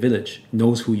everyone in the village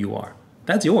knows who you are.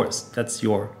 That's yours. That's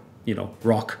your,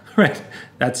 rock, right?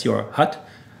 That's your hut.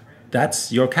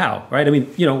 That's your cow, right? I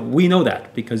mean, we know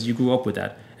that because you grew up with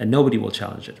that, and nobody will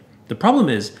challenge it. The problem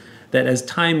is that as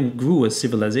time grew, as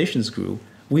civilizations grew,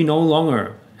 we no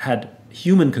longer had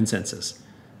human consensus.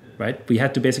 Right? We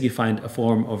had to basically find a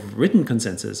form of written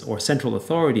consensus or central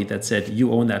authority that said,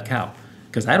 you own that cow.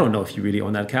 Because I don't know if you really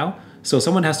own that cow. So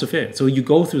someone has to fit it. So you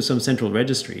go through some central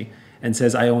registry and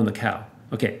says, I own the cow.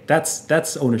 Okay,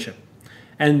 that's ownership.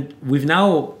 And we've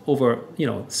now, over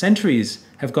centuries,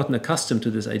 have gotten accustomed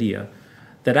to this idea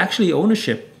that actually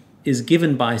ownership is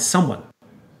given by someone,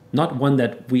 not one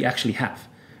that we actually have.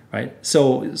 Right?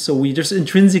 So we just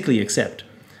intrinsically accept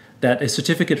that a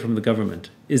certificate from the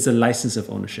government is a license of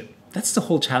ownership. That's the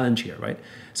whole challenge here, right?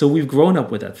 So we've grown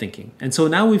up with that thinking. And so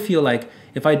now we feel like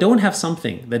if I don't have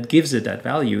something that gives it that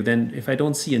value, then if I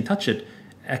don't see and touch it,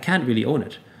 I can't really own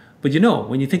it. But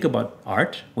when you think about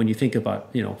art, when you think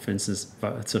about, for instance,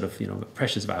 sort of,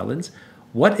 precious violins,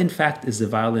 what in fact is the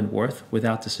violin worth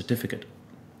without the certificate?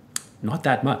 Not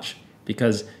that much,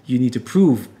 because you need to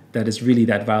prove that it's really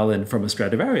that violin from a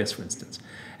Stradivarius, for instance.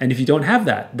 And if you don't have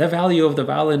that, the value of the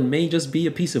violin may just be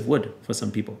a piece of wood for some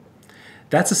people.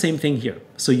 That's the same thing here.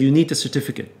 So you need a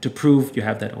certificate to prove you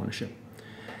have that ownership.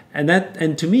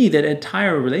 And to me, that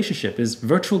entire relationship is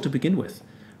virtual to begin with,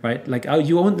 right? Like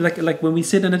you own, like when we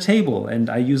sit at a table and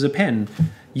I use a pen,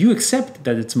 you accept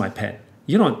that it's my pen.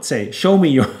 You don't say, show me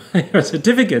your, your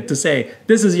certificate to say,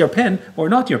 this is your pen or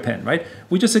not your pen, right?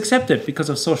 We just accept it because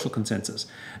of social consensus.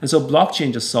 And so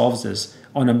blockchain just solves this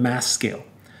on a mass scale.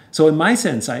 So in my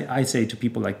sense, I say to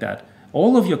people like that,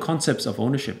 all of your concepts of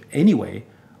ownership anyway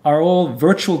are all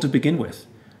virtual to begin with,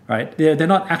 right? They're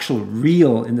not actual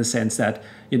real in the sense that,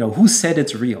 who said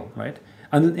it's real, right?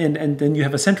 And then you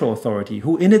have a central authority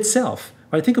who in itself,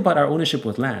 right? Think about our ownership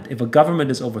with land. If a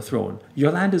government is overthrown,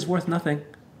 your land is worth nothing,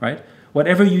 right?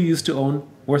 Whatever you used to own,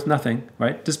 worth nothing,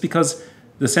 right? Just because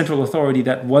the central authority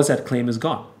that was at claim is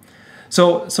gone.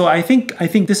 So I think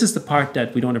this is the part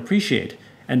that we don't appreciate,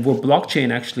 and where blockchain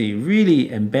actually really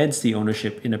embeds the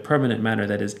ownership in a permanent manner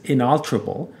that is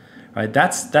inalterable, right?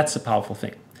 That's a powerful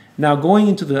thing. Now, going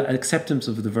into the acceptance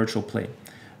of the virtual plane.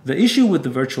 The issue with the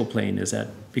virtual plane is that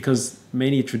because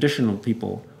many traditional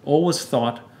people always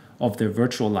thought of their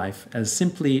virtual life as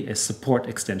simply a support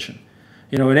extension.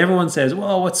 When everyone says,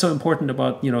 well, what's so important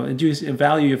about, do you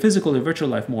value your physical or virtual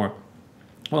life more?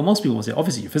 Well, most people will say,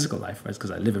 obviously, your physical life, right?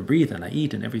 Because I live and breathe and I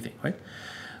eat and everything, right?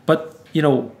 But,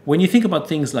 when you think about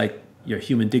things like your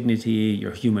human dignity,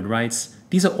 your human rights,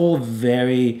 these are all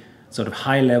very sort of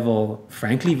high level,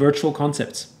 frankly, virtual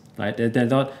concepts, right? They're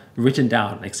not written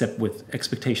down except with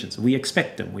expectations. We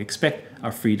expect them. We expect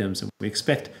our freedoms, and we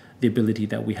expect the ability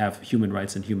that we have human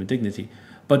rights and human dignity.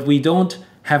 But we don't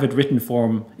have it in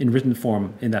written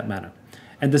form in that manner.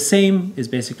 And the same is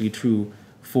basically true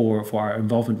for our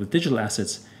involvement with digital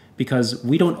assets, because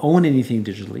we don't own anything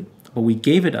digitally, but we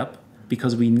gave it up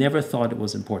because we never thought it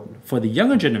was important. For the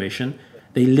younger generation,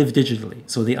 they live digitally,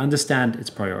 so they understand its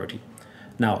priority.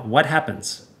 Now, what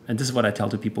happens, and this is what I tell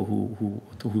to people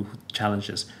who challenge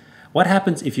this, what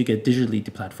happens if you get digitally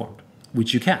deplatformed,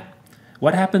 which you can?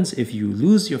 What happens if you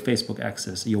lose your Facebook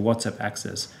access, your WhatsApp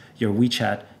access, your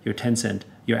WeChat, your Tencent,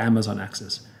 your Amazon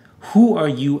access? Who are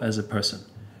you as a person?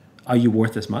 Are you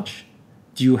worth as much?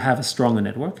 Do you have a stronger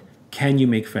network? Can you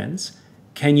make friends?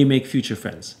 Can you make future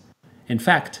friends? In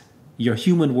fact, your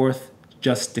human worth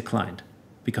just declined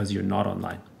because you're not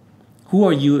online. Who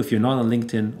are you if you're not on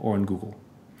LinkedIn or on Google?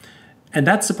 And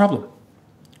that's the problem.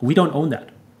 We don't own that.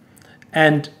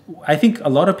 And I think a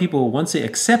lot of people, once they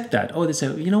accept that, they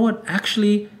say, you know what,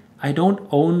 actually, I don't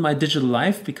own my digital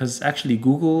life because actually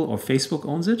Google or Facebook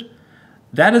owns it.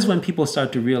 That is when people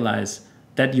start to realize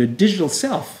that your digital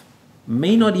self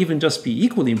may not even just be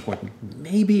equally important.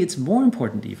 Maybe it's more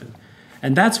important even.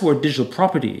 And that's where digital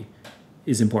property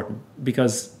is important,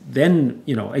 because then,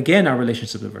 again, our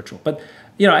relationships are virtual. But,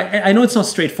 I know it's not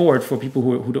straightforward for people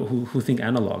who think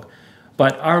analog,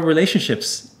 but our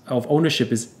relationships of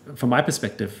ownership is, from my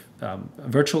perspective,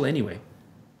 virtual anyway.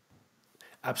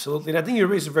 Absolutely. And I think you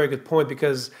raised a very good point,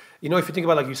 because, if you think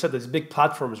about, like you said, these big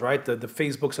platforms, right? The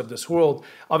Facebooks of this world,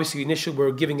 obviously initially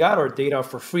we're giving out our data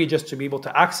for free just to be able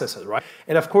to access it, right?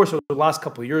 And of course, over the last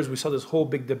couple of years, we saw this whole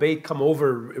big debate come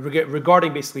over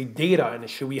regarding basically data, and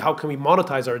how can we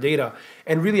monetize our data,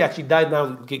 and really actually that now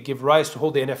give rise to whole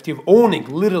the NFT of owning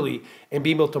literally and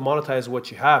being able to monetize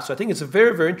what you have. So I think it's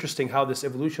very, very interesting how this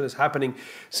evolution is happening.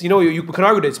 So, you can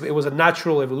argue that it was a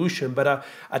natural evolution, but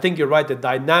I think you're right. The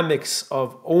dynamics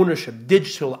of ownership,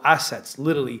 digital assets,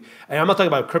 literally, and I'm not talking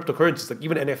about cryptocurrencies, like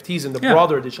even NFTs and the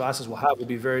broader digital assets will have will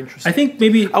be very interesting. I think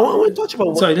maybe I want to touch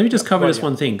about. Sorry, let me just cover this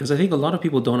one thing, because I think a lot of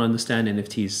people don't understand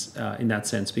NFTs in that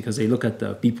sense, because they look at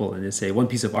the people and they say one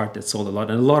piece of art that sold a lot,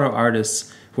 and a lot of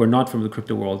artists who are not from the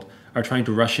crypto world are trying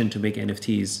to rush in to make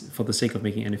NFTs for the sake of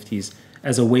making NFTs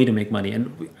as a way to make money,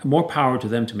 and more power to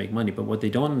them to make money. But what they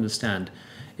don't understand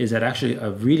is that actually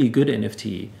a really good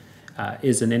NFT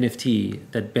is an NFT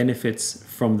that benefits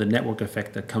from the network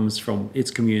effect that comes from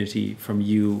its community, from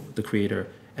you, the creator,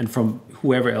 and from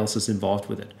whoever else is involved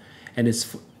with it. And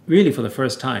it's really, for the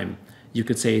first time, you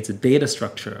could say it's a data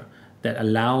structure that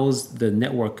allows the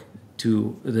network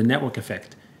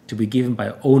effect to be given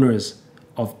by owners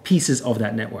of pieces of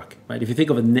that network, right? If you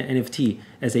think of an NFT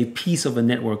as a piece of a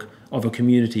network, of a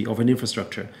community, of an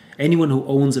infrastructure, anyone who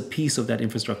owns a piece of that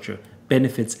infrastructure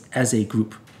benefits as a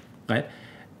group, right?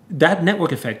 That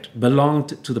network effect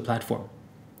belonged to the platform.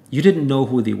 You didn't know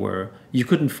who they were. You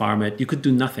couldn't farm it. You could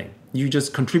do nothing. You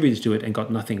just contributed to it and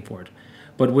got nothing for it.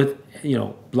 But with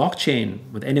blockchain,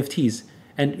 with NFTs,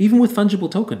 and even with fungible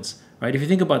tokens, right? If you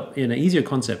think about in an easier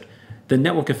concept, the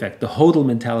network effect, the hodl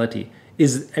mentality,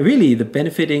 is really the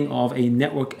benefiting of a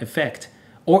network effect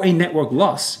or a network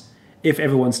loss if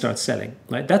everyone starts selling,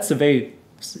 right? That's the very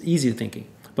easy thinking.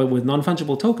 But with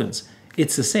non-fungible tokens,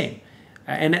 it's the same.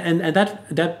 And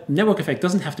that network effect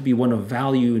doesn't have to be one of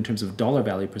value in terms of dollar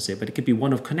value per se, but it could be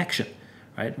one of connection,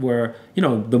 right? Where,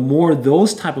 the more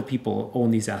those type of people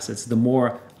own these assets, the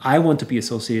more I want to be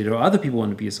associated or other people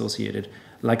want to be associated,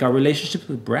 like our relationships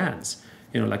with brands,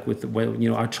 like with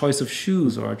our choice of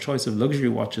shoes or our choice of luxury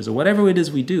watches or whatever it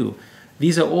is we do.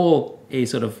 These are all a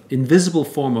sort of invisible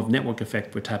form of network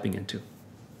effect we're tapping into.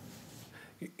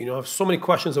 I have so many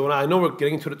questions. I know we're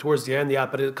getting to towards the end, yeah,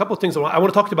 but a couple of things I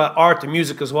want to talk about art and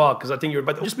music as well, because I think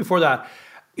but just before that,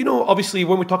 obviously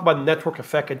when we talk about network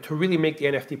effect and to really make the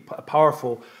NFT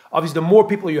powerful, obviously the more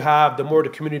people you have, the more the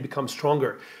community becomes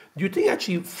stronger. Do you think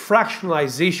actually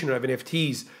fractionalization of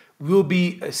NFTs will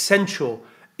be essential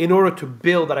in order to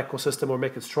build that ecosystem or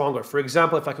make it stronger? For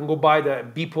example, if I can go buy the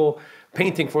Beeple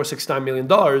painting for $69 million,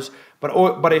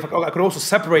 but if I could also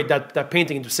separate that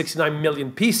painting into 69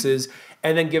 million pieces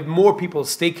and then give more people a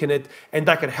stake in it, and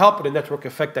that could help in the network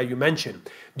effect that you mentioned.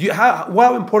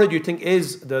 How important do you think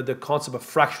is the concept of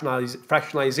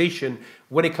fractionalization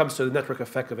when it comes to the network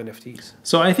effect of NFTs?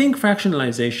 So I think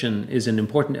fractionalization is an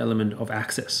important element of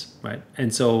access, right?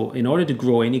 And so in order to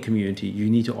grow any community, you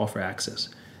need to offer access.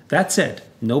 That said,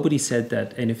 nobody said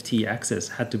that NFT access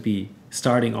had to be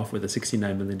starting off with a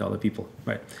 $69 million people,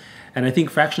 right? And I think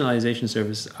fractionalization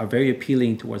services are very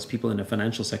appealing towards people in the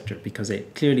financial sector because they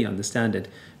clearly understand it,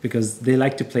 because they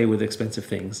like to play with expensive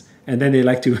things. And then they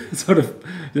like to sort of,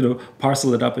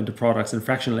 parcel it up into products, and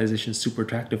fractionalization is super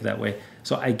attractive that way.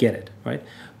 So I get it, right?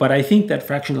 But I think that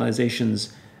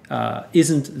fractionalizations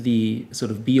isn't the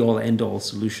sort of be-all, end-all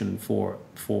solution for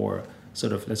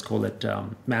sort of, let's call it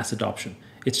mass adoption.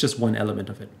 It's just one element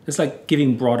of it. It's like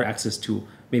giving broader access to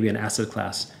maybe an asset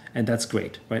class, and that's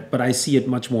great, right? But I see it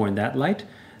much more in that light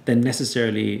than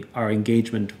necessarily our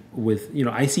engagement with,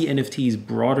 I see NFTs,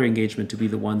 broader engagement, to be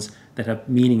the ones that have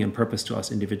meaning and purpose to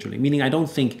us individually. Meaning I don't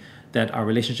think that our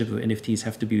relationship with NFTs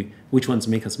have to be which ones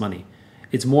make us money.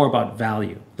 It's more about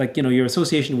value. Like, your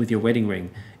association with your wedding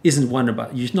ring isn't one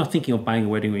about, you're not thinking of buying a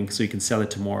wedding ring so you can sell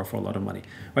it tomorrow for a lot of money,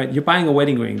 right? You're buying a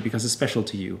wedding ring because it's special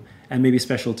to you and maybe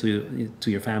special to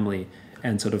your family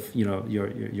and sort of,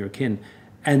 your kin.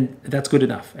 And that's good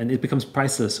enough. And it becomes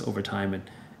priceless over time.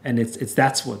 And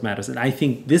that's what matters. And I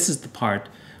think this is the part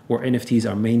where NFTs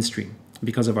are mainstream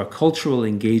because of our cultural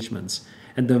engagements.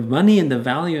 And the money and the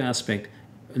value aspect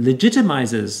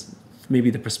legitimizes maybe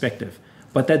the perspective.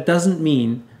 But that doesn't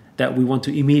mean that we want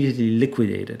to immediately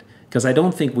liquidate it. Because I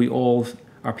don't think we all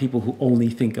are people who only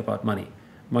think about money.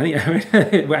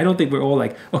 I don't think we're all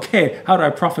like, okay, how do I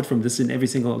profit from this in every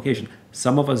single occasion?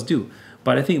 Some of us do.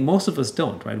 But I think most of us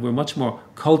don't, right? We're much more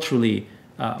culturally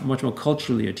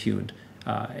attuned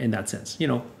in that sense,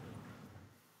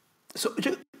 So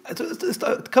just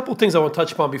a couple of things I want to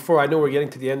touch upon before I know we're getting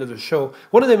to the end of the show.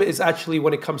 One of them is actually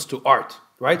when it comes to art,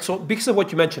 right? So because of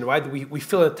what you mentioned, right? We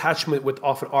feel an attachment with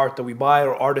often art that we buy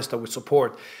or artists that we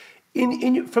support.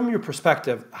 From your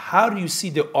perspective, how do you see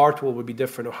the art world will be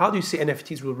different? Or how do you see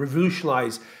NFTs will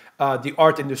revolutionize the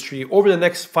art industry over the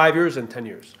next 5 years and 10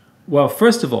 years? Well,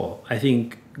 first of all, I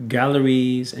think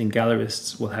galleries and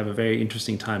gallerists will have a very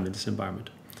interesting time in this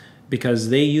environment because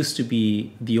they used to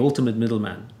be the ultimate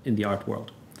middleman in the art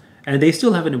world. And they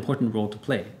still have an important role to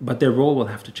play, but their role will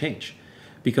have to change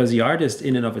because the artist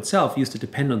in and of itself used to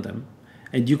depend on them.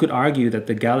 And you could argue that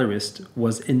the gallerist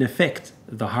was in effect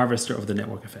the harvester of the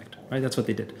network effect, right? That's what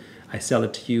they did. I sell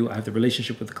it to you, I have the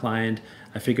relationship with the client,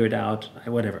 I figure it out,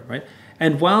 whatever, right?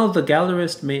 And while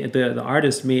the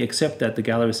artist may accept that the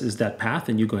gallerist is that path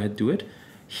and you go ahead and do it,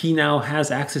 he now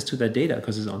has access to that data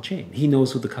because it's on chain. He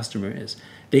knows who the customer is.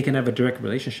 They can have a direct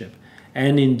relationship.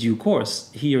 And in due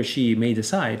course, he or she may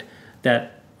decide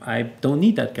that I don't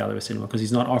need that gallerist anymore because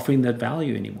he's not offering that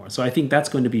value anymore. So I think that's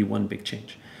going to be one big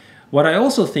change. What I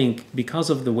also think, because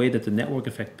of the way that the network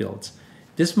effect builds,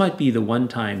 this might be the one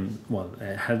time, well,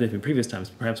 it had been in previous times,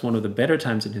 perhaps one of the better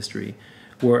times in history,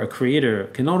 where a creator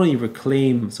can not only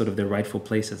reclaim sort of their rightful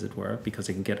place, as it were, because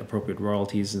they can get appropriate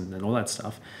royalties and all that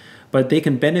stuff, but they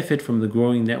can benefit from the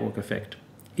growing network effect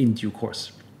in due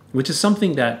course, which is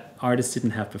something that artists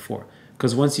didn't have before.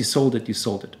 Because once you sold it, you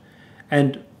sold it.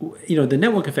 And the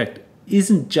network effect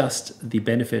isn't just the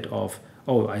benefit of,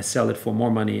 oh, I sell it for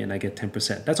more money and I get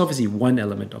 10%. That's obviously one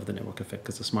element of the network effect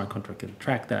because the smart contract can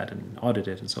track that and audit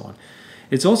it and so on.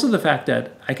 It's also the fact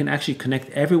that I can actually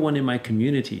connect everyone in my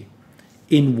community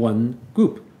in one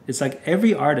group. It's like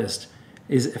every artist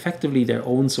is effectively their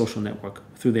own social network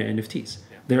through their NFTs,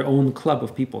 their own club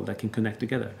of people that can connect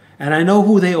together. And I know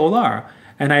who they all are,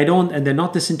 and they're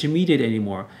not disintermediated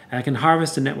anymore. And I can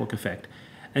harvest the network effect.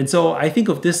 And so I think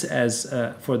of this as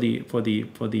for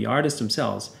the artists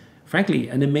themselves, frankly,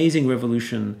 an amazing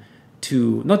revolution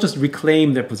to not just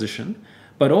reclaim their position,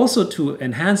 but also to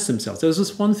enhance themselves. There was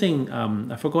this one thing,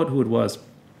 I forgot who it was,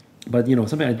 But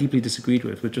something I deeply disagreed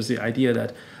with, which was the idea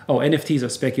that NFTs are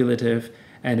speculative,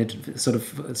 and it sort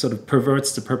of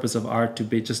perverts the purpose of art to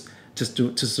be just to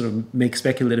sort of make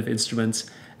speculative instruments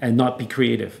and not be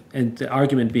creative. And the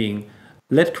argument being,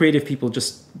 let creative people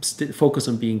just focus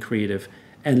on being creative,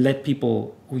 and let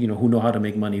people who know how to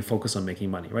make money focus on making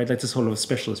money, right? That's a sort of a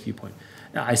specialist viewpoint.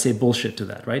 I say bullshit to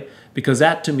that, right? Because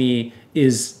that to me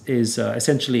is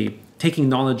essentially taking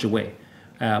knowledge away,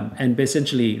 and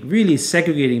essentially really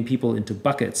segregating people into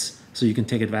buckets so you can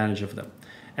take advantage of them.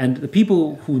 And the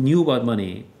people who knew about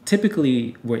money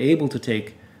typically were able to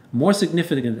take more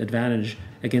significant advantage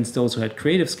against those who had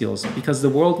creative skills, because the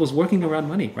world was working around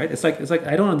money, right? It's like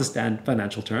I don't understand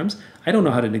financial terms. I don't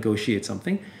know how to negotiate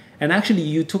something. And actually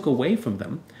you took away from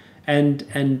them. And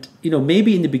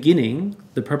maybe in the beginning,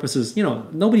 the purpose is,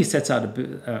 nobody sets out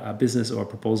a business or a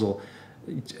proposal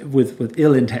with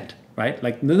ill intent, right?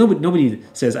 Like nobody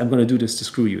says, I'm going to do this to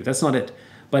screw you. That's not it.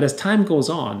 But as time goes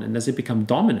on and as they become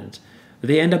dominant,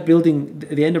 they end up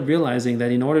realizing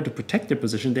that in order to protect their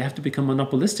position, they have to become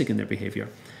monopolistic in their behavior.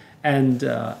 And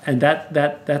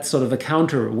that's sort of the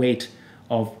counterweight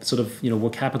of sort of, where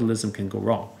capitalism can go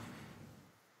wrong.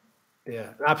 Yeah,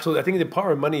 absolutely. I think the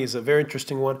power of money is a very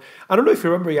interesting one. I don't know if you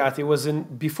remember, Yat, it was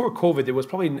before COVID. It was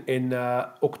probably in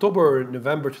October or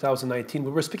November 2019.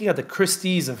 We were speaking at the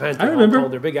Christie's event. I remember.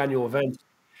 Their big annual event.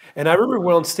 And I remember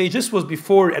we're on stage. This was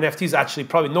before NFTs. Actually,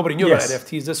 probably nobody knew about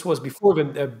NFTs. This was before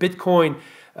even Bitcoin.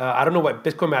 I don't know what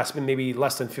Bitcoin has been, maybe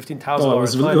less than $15,000 a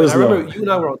time. It was I remember low. you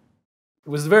and I were on. It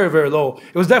was very, very low.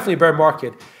 It was definitely a bear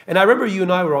market. And I remember you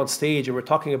and I were on stage and we're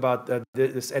talking about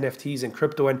this NFTs and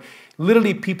crypto, and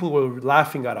literally people were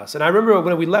laughing at us. And I remember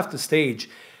when we left the stage,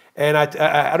 and I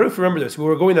don't know if you remember this, we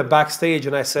were going to backstage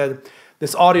and I said,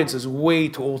 this audience is way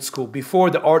too old school. Before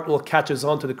the art will catches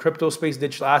on to the crypto space,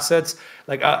 digital assets,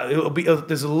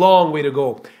 there's a long way to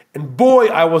go. And boy,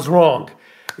 I was wrong.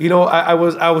 I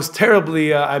was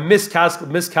terribly I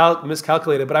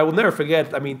miscalculated, but I will never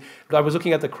forget. I mean, I was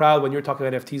looking at the crowd when you were talking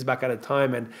about NFTs back at the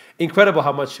time, and incredible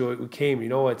how much it came.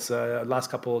 It's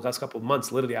last couple of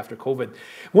months, literally after COVID.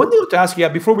 One thing to ask you,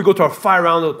 before we go to our fire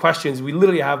round of questions, we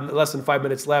literally have less than 5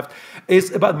 minutes left.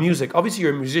 Is about music. Obviously,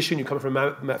 you're a musician. You come from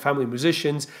a family of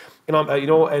musicians, and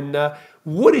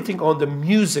what do you think on the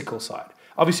musical side?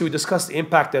 Obviously, we discussed the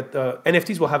impact that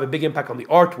NFTs will have a big impact on the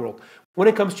art world. When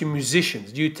it comes to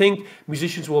musicians, do you think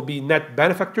musicians will be net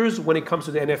benefactors when it comes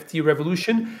to the NFT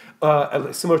revolution,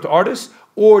 similar to artists,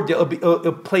 or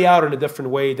it'll play out in a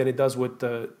different way than it does with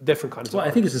different kinds of art?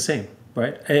 I think it's the same,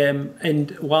 right?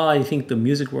 And while I think the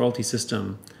music royalty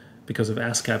system, because of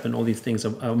ASCAP and all these things,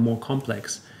 are more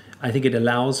complex, I think it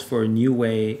allows for a new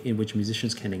way in which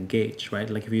musicians can engage, right?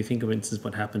 Like if you think of, for instance,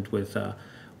 what happened with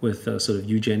sort of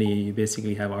Eugenie, you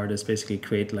basically have artists basically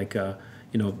create like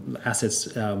assets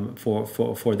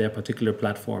for their particular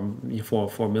platform for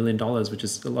 $1 million, which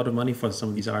is a lot of money for some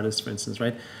of these artists, for instance,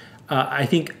 right? I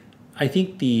think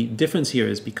the difference here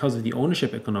is because of the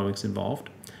ownership economics involved,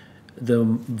 the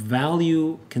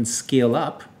value can scale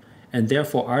up, and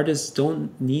therefore artists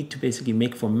don't need to basically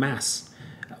make for mass.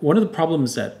 One of the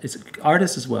problems that it's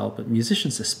artists as well, but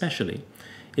musicians especially,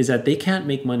 is that they can't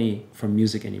make money from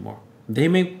music anymore. They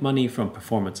make money from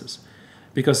performances,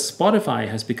 because Spotify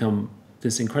has become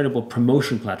this incredible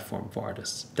promotion platform for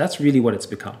artists. That's really what it's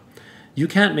become. You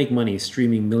can't make money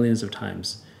streaming millions of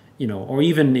times, or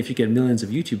even if you get millions of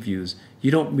YouTube views,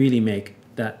 you don't really make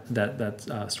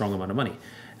that strong amount of money.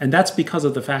 And that's because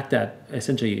of the fact that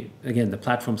essentially, again, the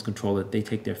platforms control it, they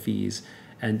take their fees,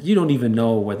 and you don't even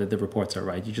know whether the reports are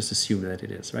right. You just assume that it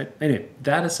is, right? Anyway,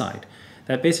 that aside,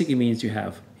 that basically means you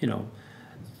have,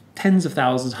 tens of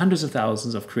thousands, hundreds of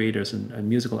thousands of creators and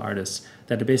musical artists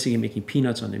that are basically making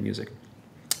peanuts on their music.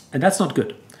 And that's not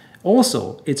good.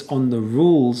 Also, it's on the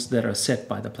rules that are set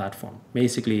by the platform.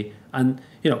 Basically, and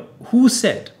who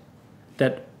said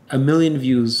that 1 million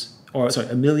views, or sorry,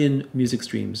 1 million music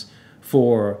streams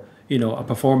for a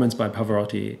performance by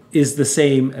Pavarotti is the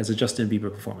same as a Justin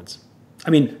Bieber performance? I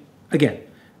mean, again,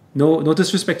 no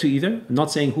disrespect to either. I'm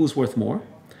not saying who's worth more.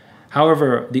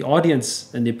 However, the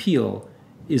audience and the appeal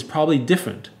is probably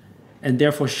different, and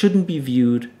therefore shouldn't be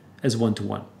viewed as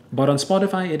one-to-one. But on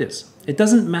Spotify, it is. It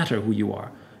doesn't matter who you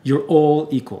are. You're all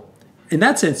equal. In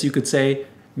that sense, you could say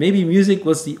maybe music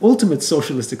was the ultimate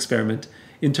socialist experiment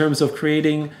in terms of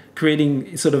creating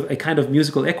sort of a kind of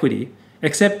musical equity,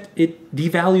 except it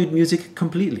devalued music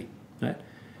completely, right?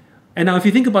 And now if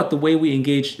you think about the way we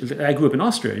engaged, I grew up in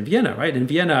Austria, in Vienna, right? In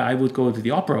Vienna, I would go to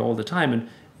the opera all the time,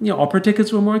 and opera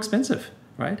tickets were more expensive,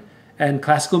 right? And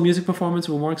classical music performance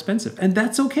were more expensive. And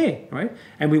that's okay, right?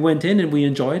 And we went in and we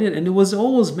enjoyed it. And it was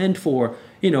always meant for,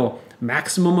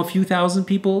 maximum a few thousand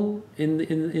people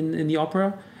in the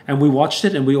opera. And we watched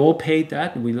it and we all paid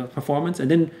that and we loved performance.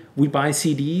 And then we buy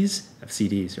CDs,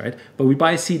 right? But we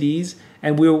buy CDs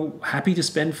and we're happy to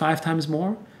spend 5 times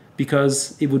more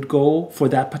because it would go for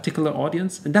that particular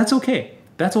audience. And that's okay.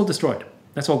 That's all destroyed.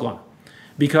 That's all gone.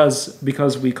 Because we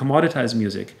commoditize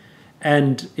music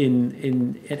and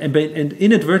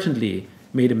inadvertently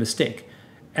made a mistake.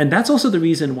 And that's also the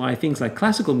reason why things like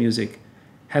classical music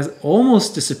has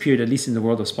almost disappeared, at least in the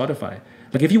world of Spotify.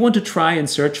 Like if you want to try and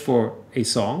search for a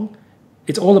song,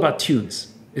 it's all about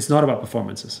tunes. It's not about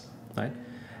performances, right?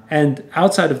 And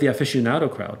outside of the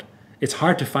aficionado crowd, it's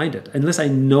hard to find it. Unless I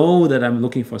know that I'm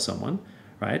looking for someone,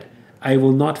 right? I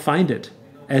will not find it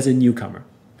as a newcomer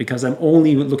because I'm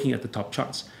only looking at the top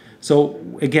charts. So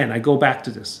again, I go back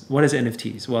to this. What is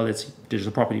NFTs? Well, it's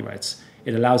digital property rights.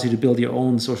 It allows you to build your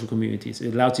own social communities.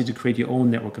 It allows you to create your own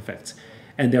network effects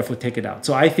and therefore take it out.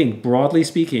 So I think, broadly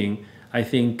speaking,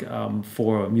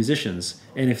 for musicians,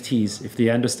 NFTs, if they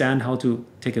understand how to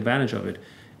take advantage of it,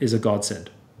 is a godsend.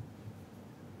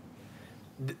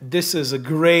 This is a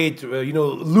great,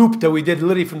 loop that we did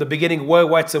literally from the beginning.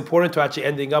 Why it's important to actually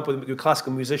ending up with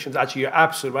classical musicians. Actually, you're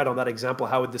absolutely right on that example,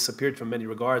 how it disappeared from many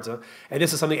regards. And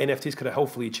this is something NFTs could have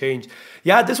hopefully changed.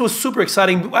 Yeah, this was super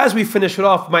exciting. As we finish it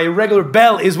off, my regular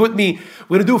Bell is with me.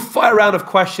 We're gonna do a fire round of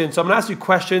questions. So I'm gonna ask you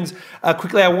questions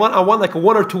quickly. I want like a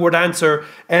 1 or 2 word answer,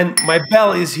 and my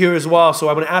Bell is here as well. So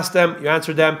I'm gonna ask them, you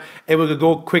answer them, and we're gonna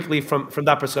go quickly from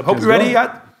that perspective. Hope you're ready,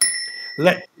 Yat?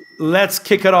 Let's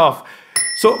kick it off.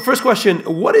 So first question,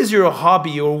 what is your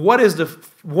hobby or what is the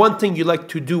one thing you like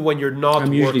to do when you're not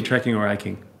I'm usually working? trekking or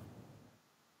hiking.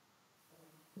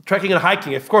 Trekking and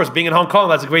hiking, of course. Being in Hong Kong,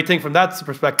 that's a great thing from that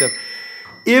perspective.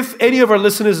 If any of our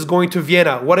listeners is going to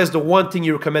Vienna, what is the one thing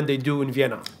you recommend they do in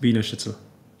Vienna? Wiener Schnitzel.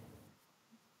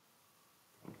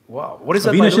 Wow, what is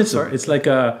that? Wiener Schnitzel. It's like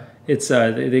it's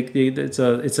a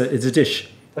dish.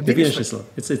 The Wiener Schnitzel.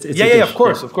 It's a dish. Of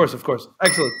course.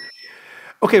 Excellent.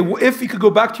 Okay, if you could go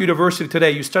back to university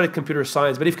today, you studied computer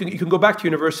science, but if you can go back to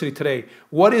university today,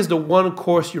 what is the one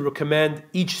course you recommend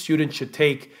each student should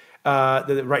take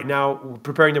right now,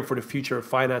 preparing them for the future of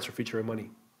finance or future of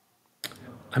money?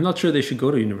 I'm not sure they should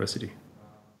go to university.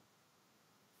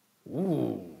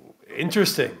 Ooh,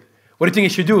 interesting. What do you think you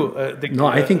should do?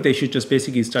 I think they should just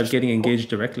basically start getting engaged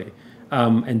directly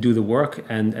and do the work.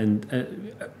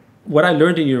 And what I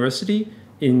learned in university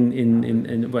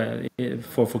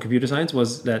for computer science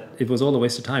was that it was all a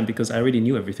waste of time because I already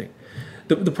knew everything.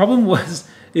 The problem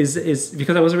is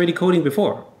because I was already coding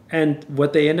before, and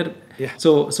what they ended up. Yeah.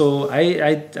 So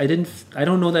I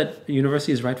don't know that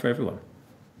university is right for everyone.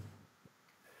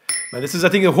 Man, this is, I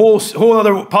think, a whole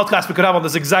other podcast we could have on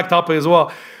this exact topic as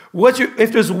well.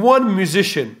 If there's one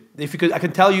musician, I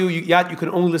can tell you, Yat, you can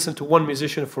only listen to one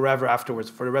musician forever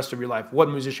afterwards for the rest of your life. What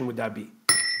musician would that be?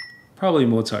 Probably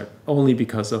Mozart, only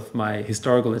because of my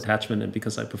historical attachment and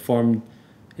because I performed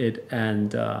it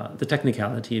and the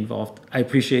technicality involved. I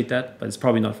appreciate that, but it's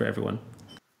probably not for everyone.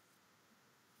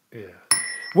 Yeah.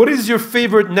 What is your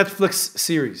favorite Netflix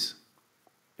series?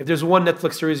 If there's one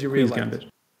Netflix series you really like. Gambit.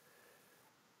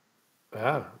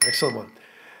 Ah, excellent one.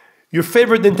 Your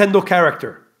favorite Nintendo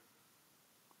character?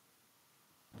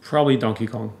 Probably Donkey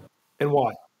Kong. And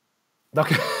why?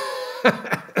 Donkey.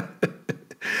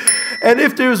 And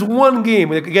if there's one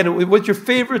game, again, what's your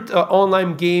favorite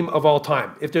online game of all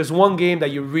time? If there's one game that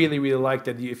you really, really like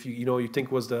that you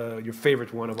think was your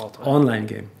favorite one of all time. Online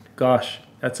game. Gosh,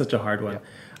 that's such a hard one. Yeah.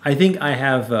 I think I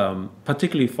have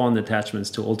particularly fond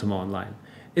attachments to Ultima Online.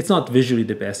 It's not visually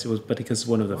the best, but because it's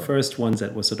one of the first ones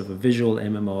that was sort of a visual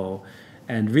MMO.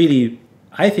 And really,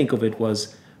 I think of it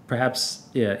was perhaps,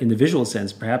 in the visual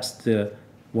sense, perhaps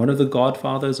one of the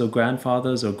godfathers or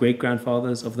grandfathers or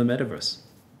great-grandfathers of the metaverse.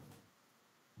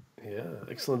 Yeah,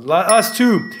 excellent. Last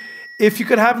two. If you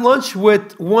could have lunch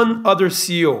with one other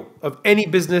CEO of any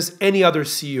business, any other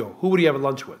CEO, who would you have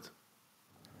lunch with?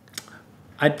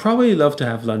 I'd probably love to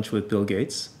have lunch with Bill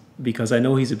Gates because I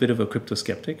know he's a bit of a crypto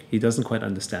skeptic. He doesn't quite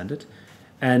understand it.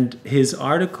 And his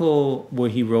article where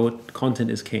he wrote "Content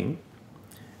is King"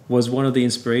 was one of the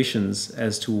inspirations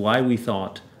as to why we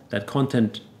thought that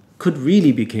content could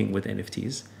really be king with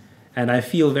NFTs. And I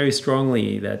feel very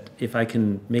strongly that if I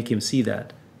can make him see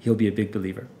that, he'll be a big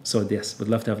believer. So yes, would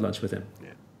love to have lunch with him. Yeah.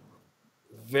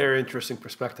 Very interesting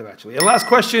perspective, actually. And last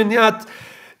question, Yat.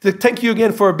 Thank you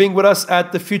again for being with us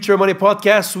at the Future of Money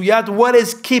podcast. So Yat, what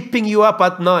is keeping you up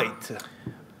at night?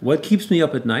 What keeps me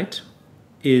up at night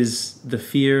is the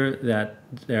fear that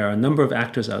there are a number of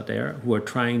actors out there who are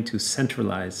trying to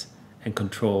centralize and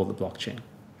control the blockchain.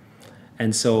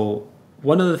 And so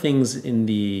one of the things in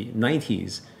the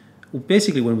 90s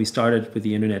basically when we started with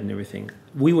the internet and everything,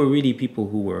 we were really people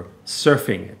who were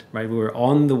surfing it, right? We were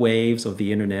on the waves of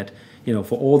the internet,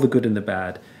 for all the good and the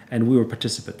bad, and we were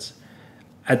participants.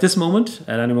 At this moment,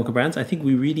 at Animoca Brands, I think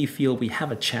we really feel we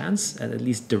have a chance at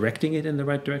least directing it in the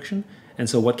right direction. And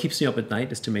so what keeps me up at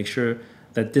night is to make sure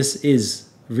that this is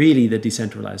really the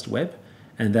decentralized web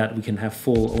and that we can have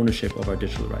full ownership of our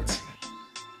digital rights.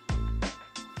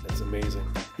 That's amazing.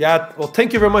 Yeah, well,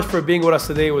 thank you very much for being with us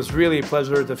today. It was really a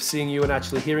pleasure of seeing you and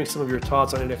actually hearing some of your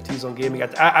thoughts on NFTs, on gaming.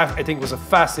 I think it was a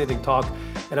fascinating talk,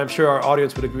 and I'm sure our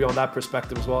audience would agree on that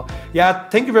perspective as well. Yeah,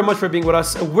 thank you very much for being with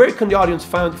us. Where can the audience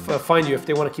find you if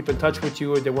they want to keep in touch with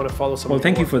you or they want to follow some? Well,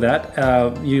 thank you for that.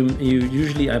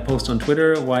 Usually I post on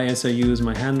Twitter. YSIU is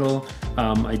my handle.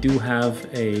 I do have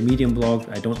a Medium blog.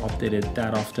 I don't update it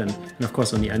that often. And of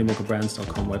course, on the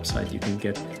animocabrands.com website, you can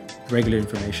get regular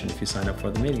information if you sign up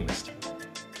for the mailing list.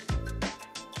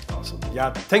 Awesome.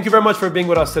 Yeah, thank you very much for being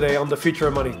with us today on The Future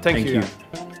of Money. Thank you.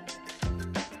 Yeah.